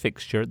reverse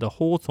fixture at the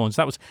Hawthorns.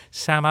 That was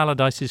Sam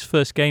Allardyce's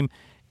first game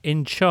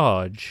in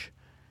charge.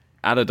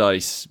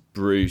 Allardyce,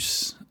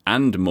 Bruce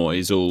and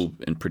Moyes all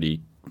in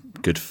pretty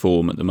good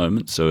form at the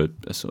moment. So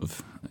a sort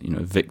of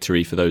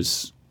victory for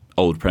those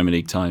old Premier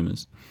League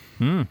timers.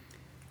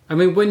 I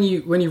mean, when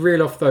you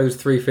reel off those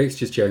three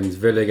fixtures, James,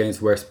 Villa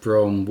against West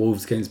Brom,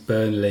 Wolves against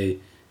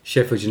Burnley,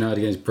 Sheffield United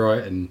against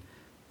Brighton,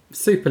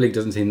 Super League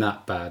doesn't seem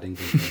that bad in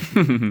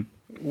comparison.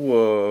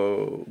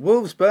 Whoa.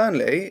 Wolves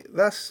Burnley,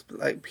 that's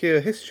like pure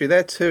history.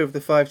 They're 2 of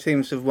the 5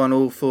 teams who have won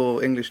all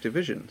 4 English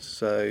divisions.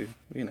 So,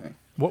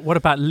 What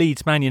about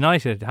Leeds Man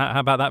United? How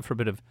about that for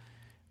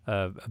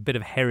a bit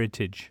of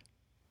heritage?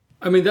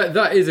 I mean,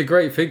 that is a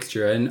great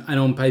fixture, and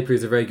on paper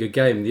is a very good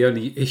game. The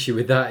only issue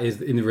with that is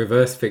in the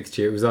reverse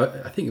fixture,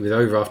 I think it was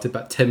over after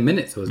about 10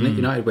 minutes, wasn't it?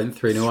 United went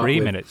 3-0 up. 3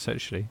 minutes,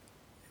 actually.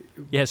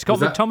 Yeah, Scott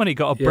McTominay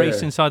got a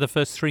brace inside the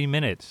first 3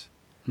 minutes.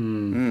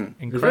 Incredible.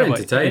 It was very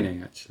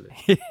entertaining,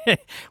 actually.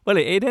 Well,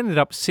 it ended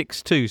up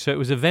 6-2, so it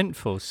was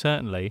eventful,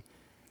 certainly.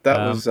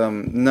 That was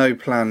no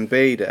plan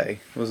B day,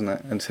 wasn't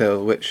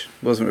it? Which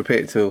wasn't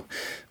repeated till,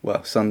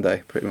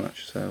 Sunday, pretty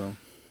much. So.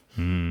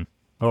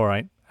 All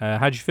right.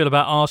 How do you feel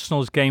about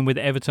Arsenal's game with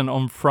Everton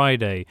on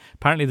Friday?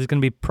 Apparently there's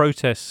going to be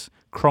protests,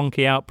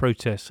 Kroenke out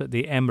protests at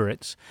the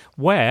Emirates,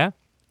 where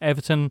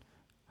Everton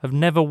have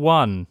never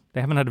won.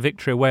 They haven't had a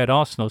victory away at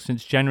Arsenal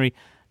since January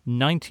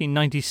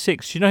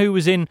 1996. Do you know who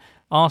was in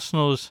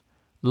Arsenal's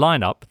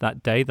lineup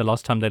that day, the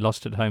last time they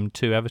lost at home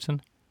to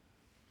Everton?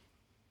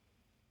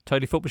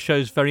 Totally Football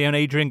Show's very own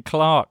Adrian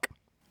Clark.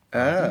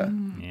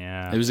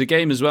 Yeah. It was a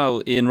game as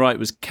well. Ian Wright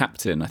was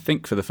captain, I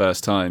think, for the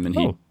first time, and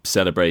he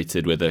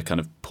celebrated with a kind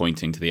of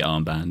pointing to the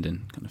armband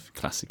in kind of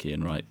classic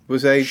Ian Wright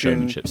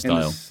showmanship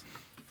style.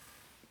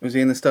 Was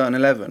he in the starting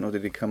 11, or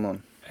did he come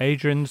on?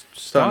 Adrian's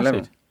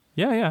started.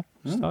 Yeah.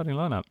 Starting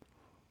lineup.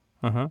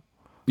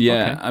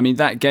 Yeah, okay. I mean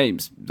that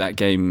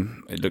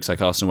game. It looks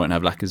like Arsenal won't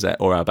have Lacazette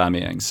or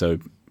Aubameyang, so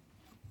it'd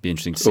be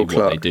interesting to see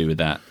what they do with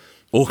that.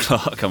 Or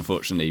Clark,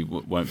 unfortunately,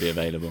 won't be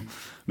available.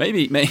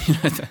 Maybe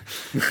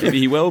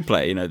he will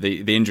play.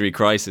 The injury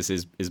crisis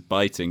is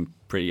biting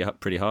pretty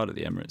hard at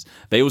the Emirates.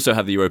 They also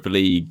have the Europa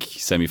League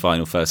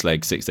semi-final first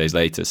leg 6 days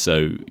later,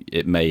 so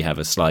it may have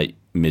a slight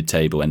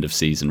mid-table end of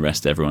season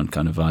rest everyone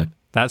kind of vibe.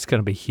 That's going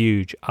to be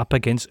huge. Up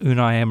against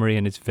Unai Emery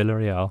and his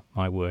Villarreal,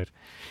 my word.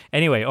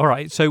 Anyway, all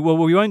right. So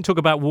we won't talk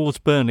about Wolves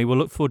Burnley. We'll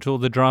look forward to all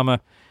the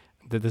drama,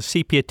 the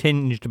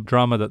sepia-tinged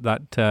drama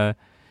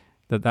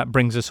that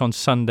brings us on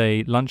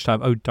Sunday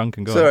lunchtime. Oh,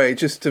 Duncan, go on. Sorry,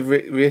 just to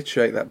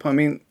reiterate that point. I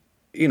mean,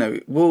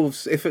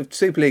 Wolves, if a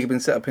Super League had been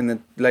set up in the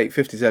late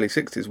 50s, early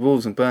 60s,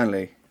 Wolves and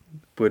Burnley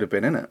would have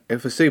been in it.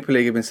 If a Super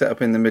League had been set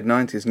up in the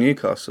mid-90s,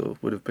 Newcastle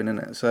would have been in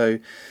it. So,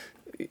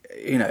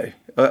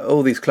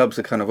 all these clubs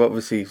are kind of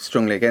obviously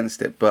strongly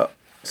against it, but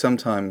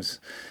sometimes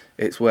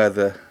it's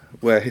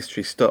where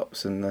history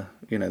stops and the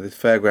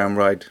fairground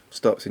ride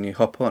stops and you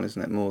hop on,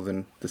 isn't it, more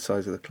than the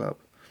size of the club.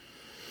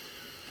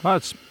 Well,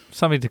 it's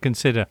something to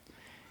consider.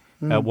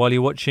 While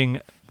you're watching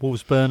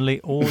Wolves Burnley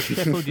or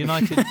Sheffield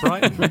United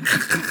Brighton.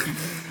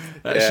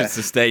 That should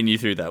sustain you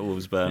through that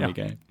Wolves Burnley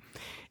game.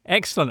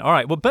 Excellent. All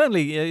right. Well,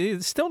 Burnley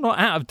is still not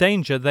out of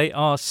danger. They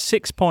are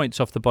 6 points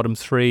off the bottom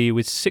three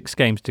with 6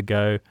 games to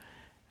go.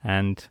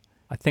 And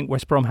I think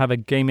West Brom have a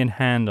game in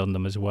hand on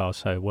them as well.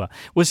 So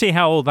we'll see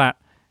how all that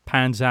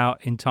pans out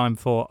in time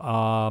for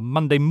our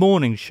Monday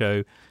morning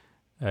show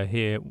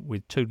here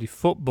with Totally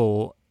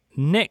Football.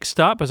 Next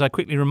up, as I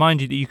quickly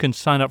remind you that you can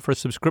sign up for a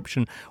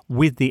subscription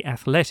with The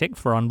Athletic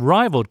for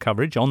unrivaled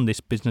coverage on this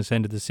business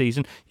end of the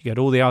season. You get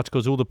all the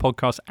articles, all the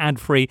podcasts,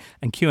 ad-free,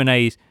 and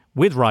Q&As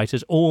with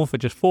writers, all for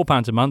just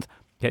 £4 a month.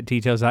 Get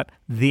details at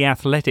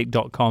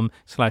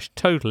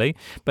theathletic.com/totally.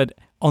 But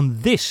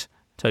on this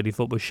Totally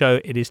Football show,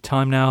 it is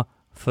time now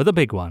for the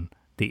big one,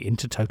 the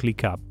Inter-Totally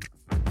Cup.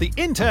 The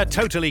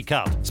Inter-Totally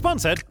Cup,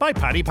 sponsored by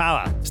Paddy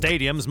Power.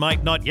 Stadiums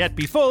might not yet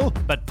be full,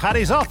 but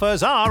Paddy's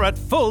offers are at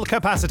full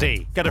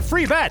capacity. Get a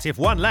free bet if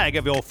one leg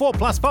of your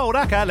 4+4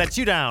 Raka lets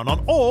you down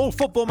on all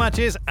football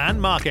matches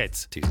and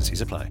markets. T's and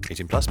C's apply.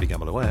 18+,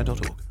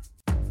 begambleaware.org.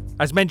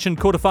 As mentioned,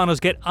 quarterfinals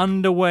get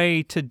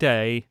underway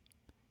today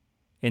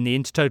in the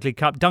Inter-Totally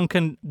Cup.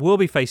 Duncan will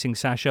be facing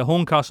Sasha,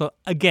 Horncastle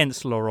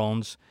against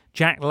Laurens.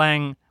 Jack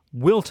Lang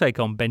will take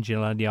on Benji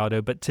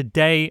Lanyardo, but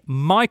today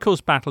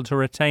Michael's battle to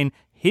retain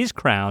his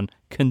crown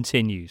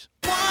continues.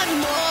 One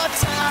more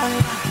time.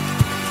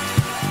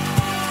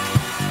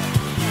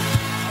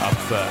 Up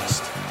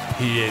first,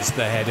 he is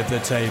the head of the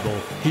table.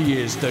 He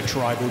is the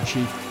tribal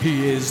chief.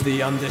 He is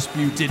the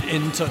undisputed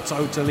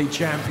Inter-Totally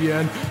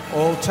champion.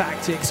 All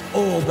tactics,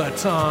 all the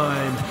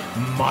time.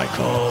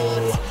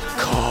 Michael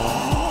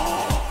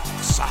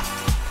Kossa.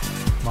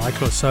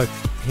 Michael, so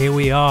here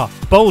we are.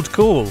 Bold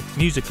call,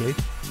 musically.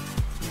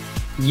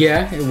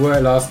 Yeah, it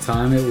worked last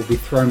time. It will be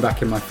thrown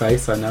back in my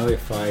face, I know,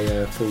 if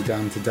I fall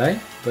down today.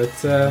 But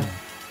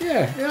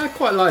yeah, I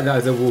quite like that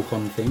as a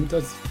walk-on theme. It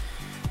does,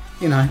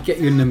 get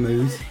you in the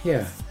mood.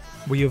 Yeah.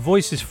 Well, your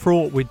voice is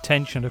fraught with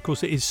tension. Of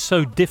course, it is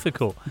so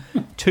difficult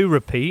to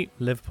repeat.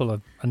 Liverpool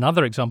are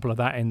another example of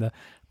that in the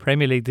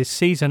Premier League this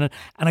season. And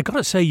I got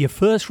to say, your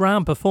first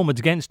round performance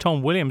against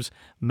Tom Williams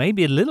may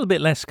be a little bit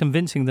less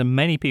convincing than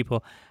many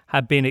people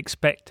had been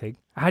expecting.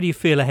 How do you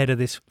feel ahead of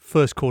this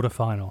first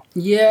quarter-final?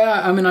 Yeah,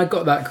 I mean, I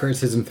got that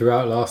criticism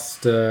throughout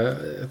last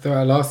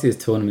year's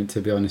tournament, to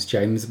be honest,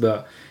 James.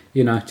 But,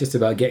 just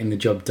about getting the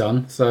job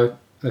done. So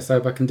let's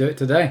hope I can do it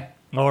today.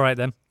 All right,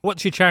 then.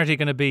 What's your charity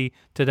going to be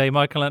today,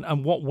 Michael?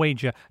 And what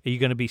wager are you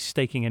going to be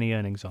staking any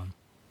earnings on?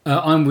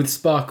 I'm with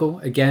Sparkle,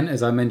 again,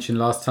 as I mentioned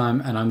last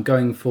time, and I'm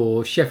going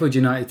for Sheffield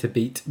United to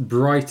beat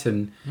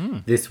Brighton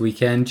this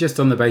weekend, just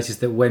on the basis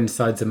that when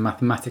sides are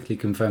mathematically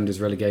confirmed as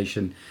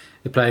relegation,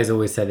 the players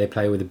always say they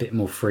play with a bit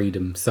more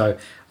freedom. So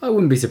I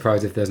wouldn't be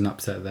surprised if there's an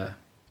upset there.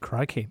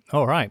 Crikey.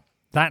 All right.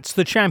 That's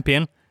the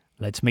champion.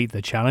 Let's meet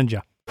the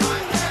challenger.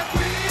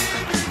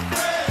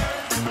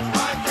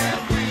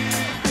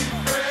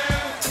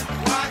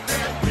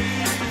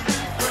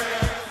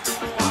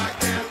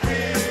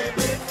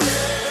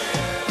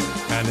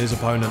 And his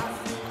opponent.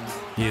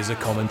 He is a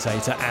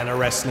commentator and a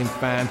wrestling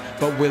fan,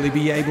 but will he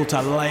be able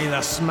to lay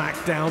the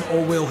smack down,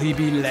 or will he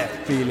be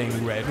left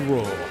feeling red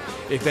raw?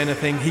 If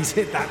anything, he's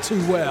hit that too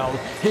well.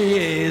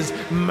 He is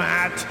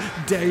Matt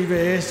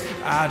Davis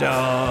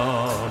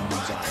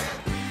Adams.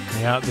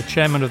 Yeah, the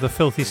chairman of the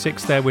Filthy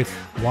Six there with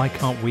Why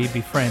Can't We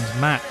Be Friends?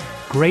 Matt,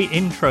 great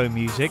intro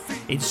music.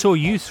 It saw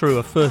you through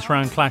a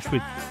first-round clash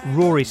with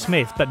Rory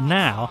Smith, but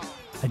now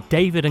a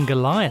David and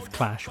Goliath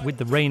clash with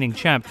the reigning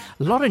champ.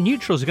 A lot of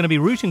neutrals are going to be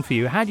rooting for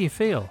you. How do you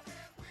feel?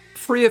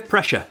 Free of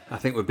pressure, I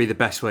think would be the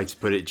best way to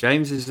put it,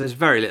 James. There's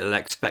very little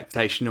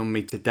expectation on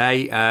me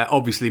today.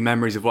 Obviously,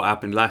 memories of what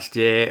happened last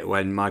year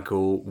when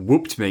Michael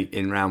whooped me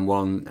in round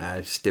one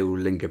still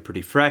linger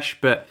pretty fresh.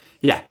 But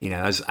yeah,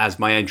 as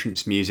my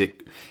entrance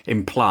music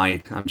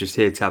implied, I'm just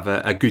here to have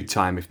a good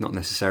time, if not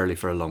necessarily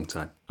for a long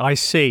time. I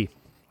see.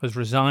 Has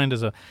resigned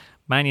as a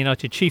Man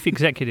United chief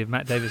executive,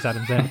 Matt Davis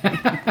Adams,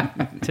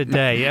 there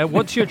today.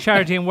 What's your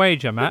charity and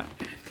wager, Matt?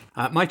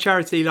 My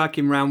charity, like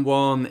in round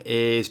one,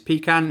 is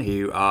Pecan,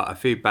 who are a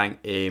food bank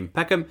in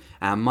Peckham.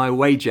 And my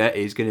wager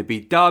is going to be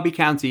Derby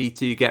County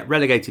to get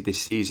relegated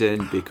this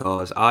season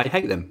because I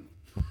hate them.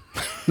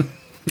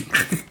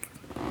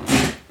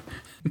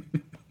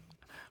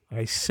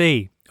 I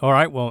see. All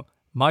right, well,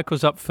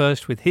 Michael's up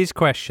first with his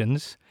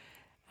questions.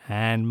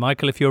 And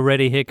Michael, if you're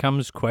ready, here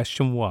comes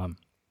question one.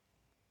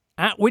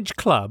 At which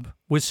club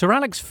was Sir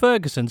Alex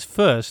Ferguson's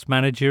first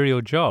managerial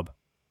job?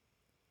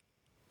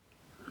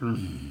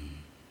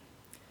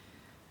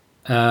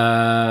 It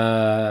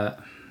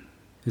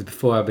was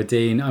before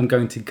Aberdeen. I'm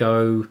going to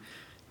go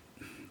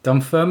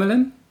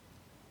Dunfermline.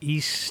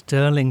 East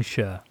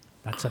Stirlingshire.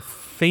 That's a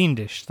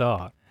fiendish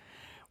start.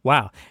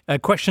 Wow.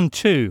 Question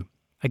two.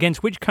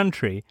 Against which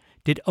country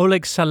did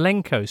Oleg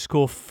Salenko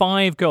score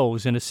 5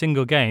 goals in a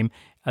single game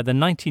at the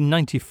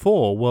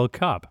 1994 World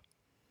Cup?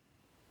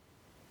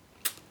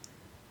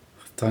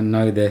 Don't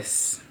know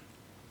this.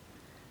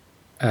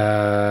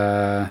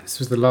 This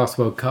was the last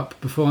World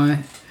Cup before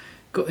I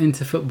got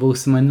into football,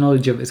 so my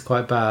knowledge of it is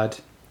quite bad.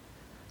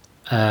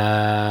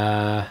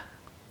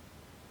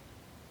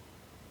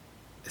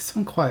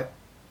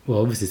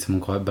 Obviously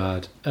someone quite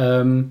bad.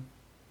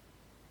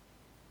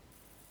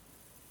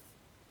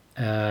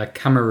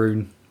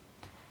 Cameroon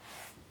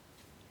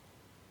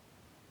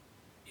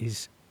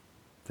is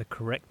the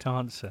correct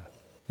answer.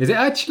 Is it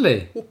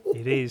actually?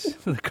 It is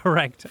the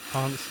correct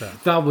answer.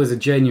 That was a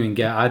genuine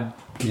get.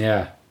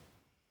 Yeah.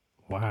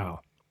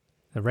 Wow.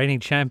 The reigning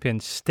champion,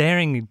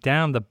 staring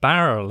down the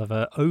barrel of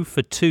a 0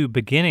 for 2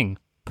 beginning,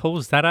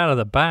 pulls that out of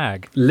the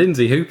bag.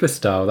 Lindsay Hooper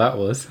style, that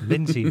was.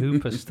 Lindsay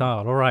Hooper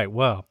style. All right,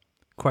 well,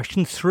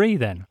 question 3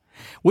 then.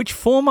 Which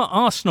former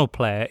Arsenal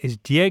player is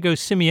Diego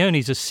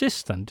Simeone's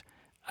assistant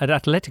at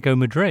Atletico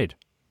Madrid?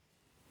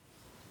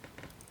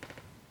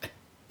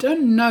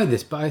 Don't know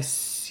this, but I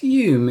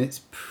assume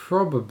it's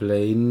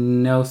probably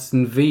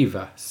Nelson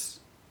Vivas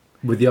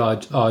with the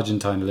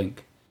Argentine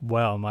link.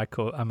 Well,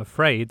 Michael, I'm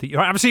afraid that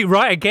you're absolutely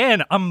right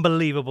again.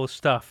 Unbelievable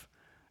stuff.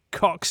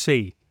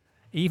 Coxie.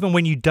 Even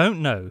when you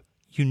don't know,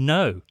 you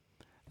know.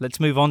 Let's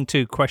move on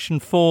to question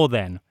 4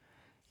 then.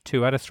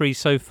 2 out of 3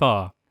 so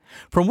far.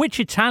 From which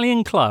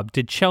Italian club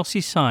did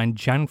Chelsea sign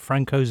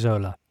Gianfranco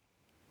Zola?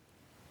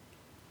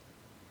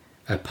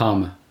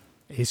 Parma.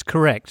 Is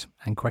correct.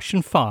 And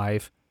question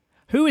 5.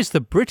 Who is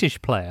the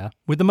British player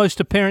with the most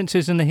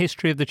appearances in the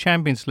history of the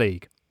Champions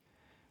League?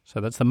 So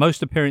that's the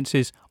most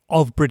appearances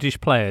of British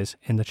players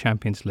in the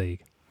Champions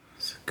League.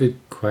 It's a good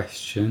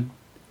question.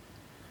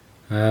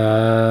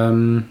 I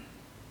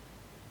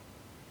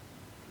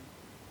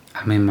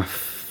mean, my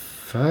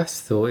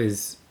first thought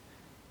is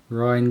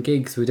Ryan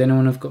Giggs. Would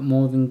anyone have got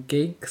more than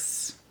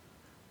Giggs?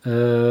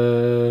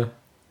 Yeah,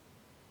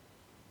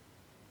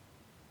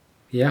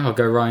 I'll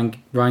go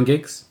Ryan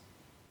Giggs.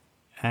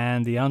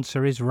 And the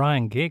answer is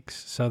Ryan Giggs.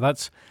 So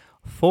that's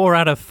 4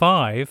 out of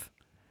 5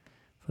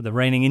 for the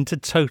reigning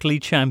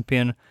Intertotally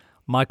champion,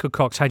 Michael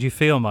Cox. How do you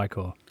feel,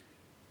 Michael?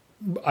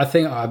 I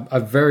think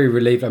I'm very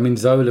relieved. I mean,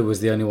 Zola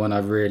was the only one I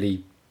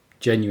really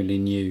genuinely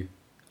knew.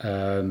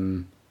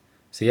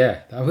 So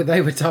yeah, they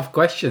were tough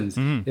questions.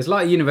 It's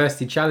like a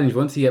university challenge.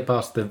 Once you get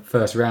past the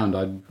first round,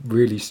 I'm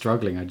really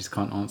struggling. I just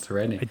can't answer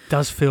any. It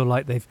does feel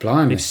like they've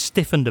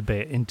stiffened a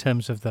bit in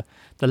terms of the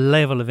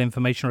level of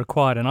information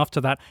required. And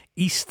after that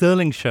East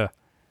Stirlingshire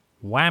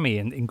whammy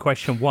in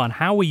question 1,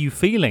 how were you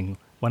feeling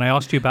when I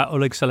asked you about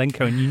Oleg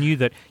Salenko and you knew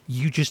that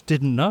you just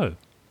didn't know?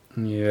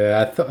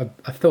 Yeah,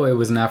 I thought it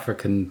was an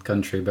African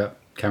country, but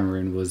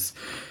Cameroon was,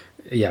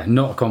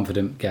 not a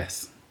confident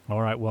guess. All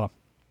right, well,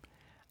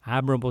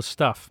 admirable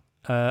stuff.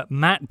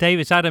 Matt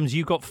Davis-Adams,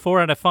 you got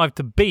 4 out of 5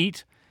 to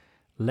beat.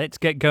 Let's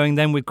get going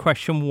then with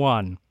question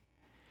 1.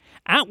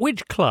 At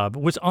which club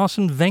was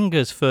Arsene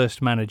Wenger's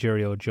first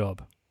managerial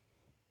job?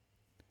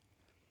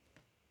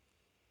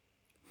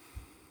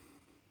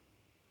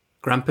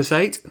 Grand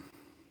Passat?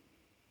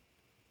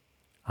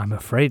 I'm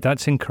afraid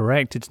that's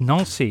incorrect. It's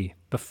Nancy,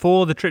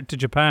 before the trip to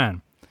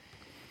Japan.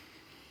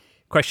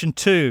 Question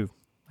 2,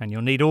 and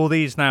you'll need all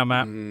these now,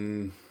 Matt.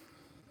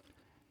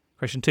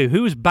 Question 2.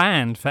 Who was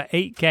banned for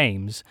 8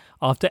 games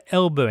after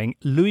elbowing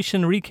Luis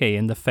Enrique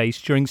in the face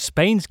during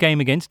Spain's game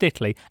against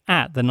Italy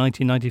at the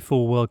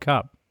 1994 World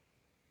Cup?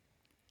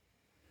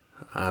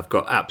 I've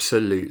got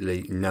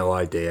absolutely no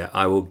idea.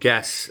 I will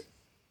guess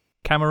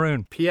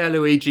Cameroon.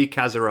 Pierluigi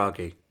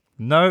Casaraghi.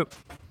 No,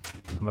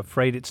 I'm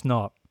afraid it's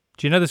not.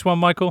 Do you know this one,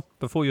 Michael?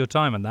 Before your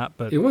time on that,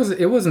 but it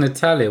wasn't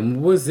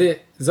Italian. Was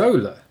it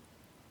Zola?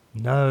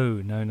 No.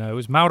 It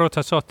was Mauro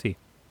Tassotti.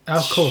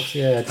 Of course,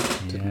 yeah.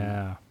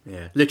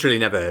 Yeah, literally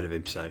never heard of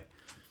him, so.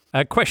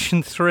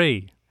 Question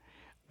 3.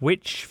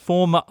 Which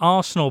former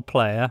Arsenal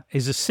player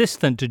is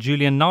assistant to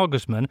Julian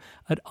Nagelsmann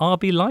at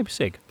RB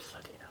Leipzig?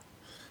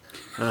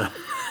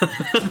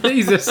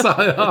 These are so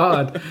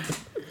hard.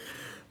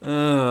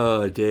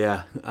 Oh,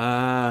 dear.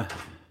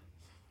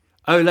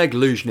 Oleg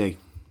Luzhny.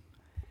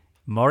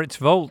 Moritz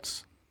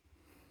Volz.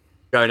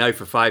 Going 0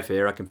 for 5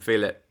 here, I can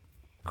feel it.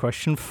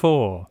 Question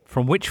 4.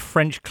 From which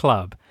French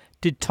club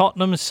did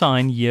Tottenham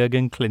sign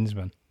Jurgen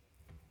Klinsmann?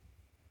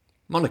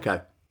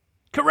 Monaco.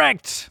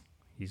 Correct.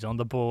 He's on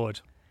the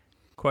board.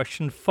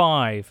 Question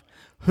 5.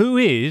 Who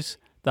is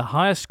the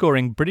highest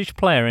scoring British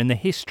player in the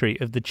history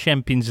of the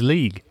Champions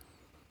League?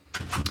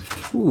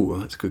 Ooh,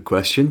 that's a good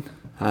question.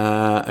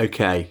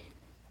 Okay.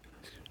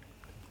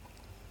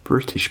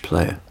 British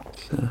player.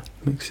 So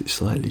makes it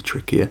slightly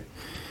trickier.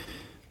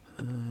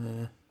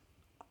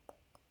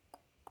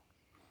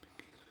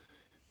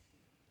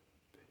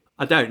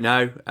 I don't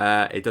know.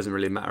 It doesn't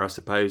really matter, I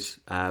suppose.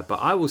 But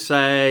I will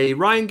say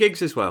Ryan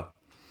Giggs as well.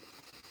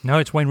 No,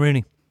 it's Wayne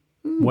Rooney.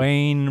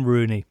 Wayne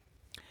Rooney.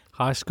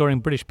 Highest scoring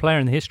British player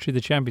in the history of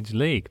the Champions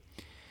League.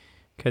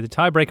 Okay, the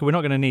tiebreaker, we're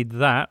not going to need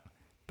that.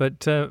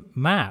 But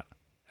Matt,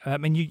 I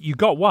mean, you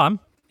got one.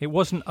 It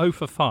wasn't 0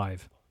 for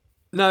 5.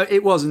 No,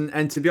 it wasn't.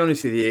 And to be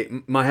honest with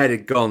you, my head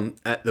had gone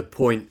at the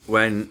point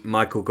when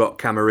Michael got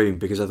Cameroon,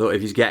 because I thought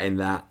if he's getting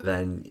that,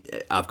 then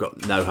I've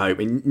got no hope.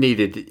 He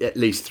needed at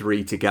least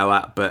 3 to go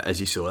at, but as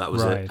you saw, that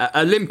was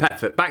a limp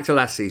effort. Back to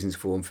last season's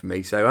form for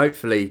me. So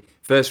hopefully,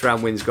 first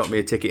round wins got me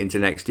a ticket into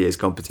next year's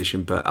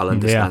competition, but I'll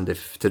understand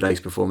if today's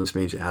performance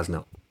means it has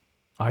not.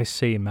 I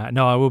see, Matt.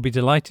 No, I will be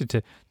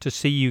delighted to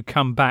see you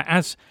come back.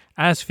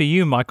 As for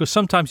you, Michael,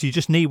 sometimes you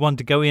just need one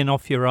to go in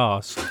off your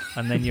arse,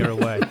 and then you're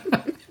away.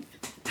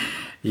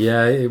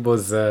 Yeah, it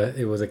was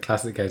a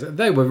classic case.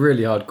 They were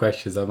really hard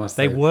questions, I must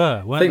say. They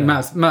were, weren't I think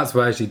they? Matt's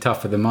were actually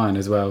tougher than mine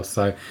as well,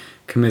 so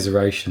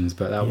commiserations,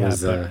 but that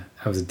was a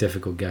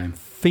difficult game.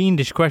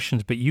 Fiendish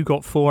questions, but you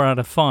got 4 out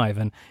of 5,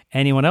 and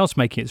anyone else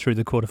making it through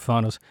the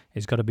quarterfinals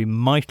has got to be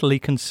mightily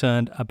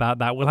concerned about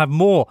that. We'll have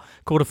more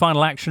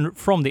quarterfinal action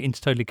from the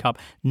Intertotally Cup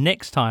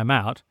next time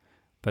out,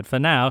 but for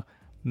now,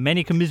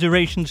 many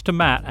commiserations to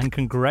Matt and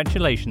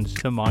congratulations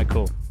to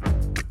Michael.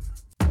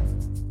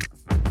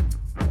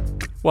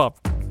 Well,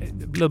 a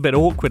little bit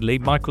awkwardly,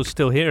 Michael's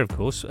still here, of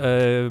course,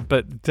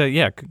 but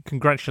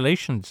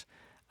congratulations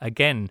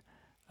again.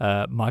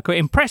 Michael,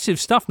 impressive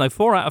stuff. No,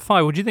 4 out of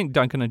 5. What do you think,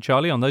 Duncan and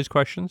Charlie, on those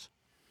questions?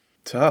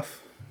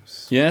 Tough.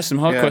 Yeah, some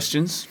hard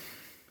questions.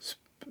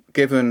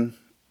 Given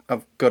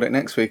I've got it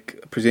next week,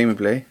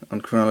 presumably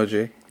on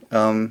chronology,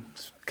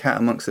 cat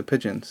amongst the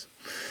pigeons.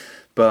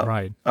 But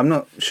I'm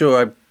not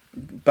sure I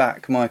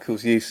back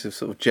Michael's use of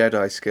sort of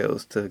Jedi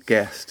skills to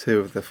guess 2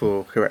 of the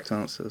 4 correct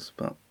answers.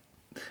 But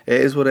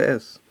it is what it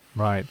is.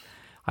 Right.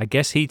 I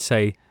guess he'd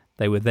say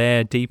they were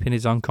there deep in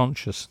his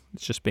unconscious.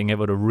 It's just being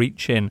able to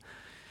reach in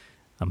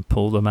and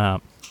pull them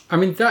out. I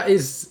mean, that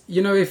is,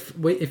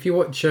 if you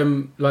watch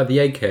like the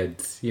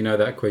Eggheads,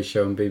 that quiz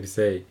show on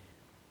BBC,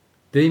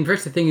 the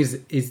impressive thing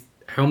is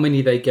how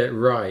many they get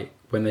right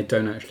when they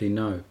don't actually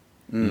know.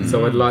 Mm.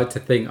 So I'd like to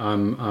think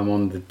I'm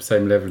on the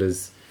same level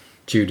as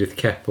Judith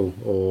Keppel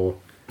or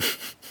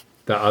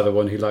that other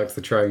one who likes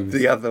the trains.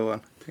 The other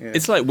one. Yeah.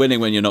 It's like winning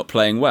when you're not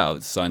playing well.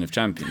 It's a sign of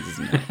champions,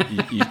 isn't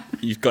it?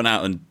 You've gone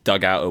out and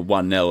dug out a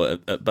 1-0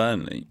 at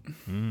Burnley.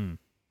 Mm.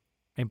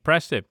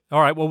 Impressive.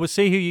 All right, well, we'll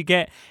see who you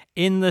get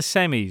in the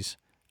semis,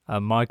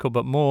 Michael,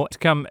 but more to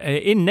come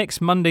in next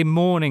Monday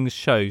morning's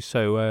show.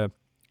 So,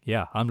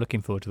 I'm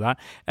looking forward to that.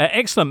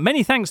 Excellent.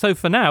 Many thanks, though,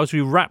 for now as we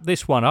wrap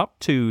this one up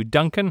to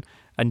Duncan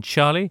and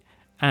Charlie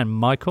and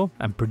Michael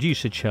and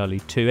producer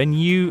Charlie too, and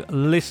you,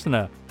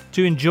 listener,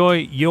 to enjoy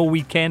your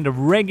weekend of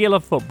regular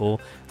football.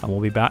 And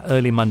we'll be back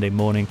early Monday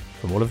morning.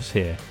 From all of us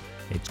here,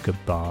 it's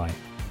goodbye.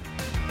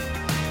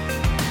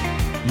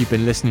 You've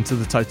been listening to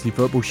The Totally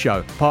Football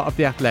Show, part of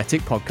the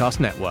Athletic Podcast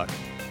Network.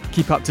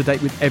 Keep up to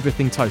date with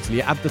everything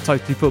Totally at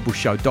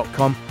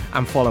thetotallyfootballshow.com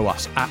and follow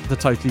us at The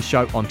Totally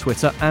Show on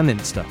Twitter and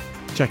Insta.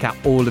 Check out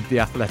all of the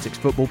Athletics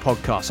football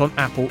podcasts on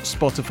Apple,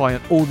 Spotify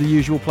and all the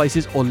usual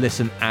places, or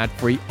listen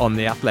ad-free on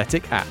the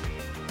Athletic app.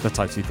 The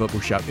Totally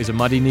Football Show is a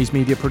Muddy Knees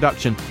Media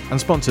production and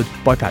sponsored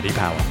by Paddy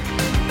Power.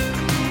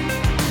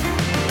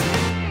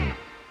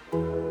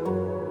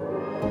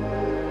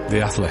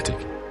 The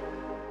Athletic.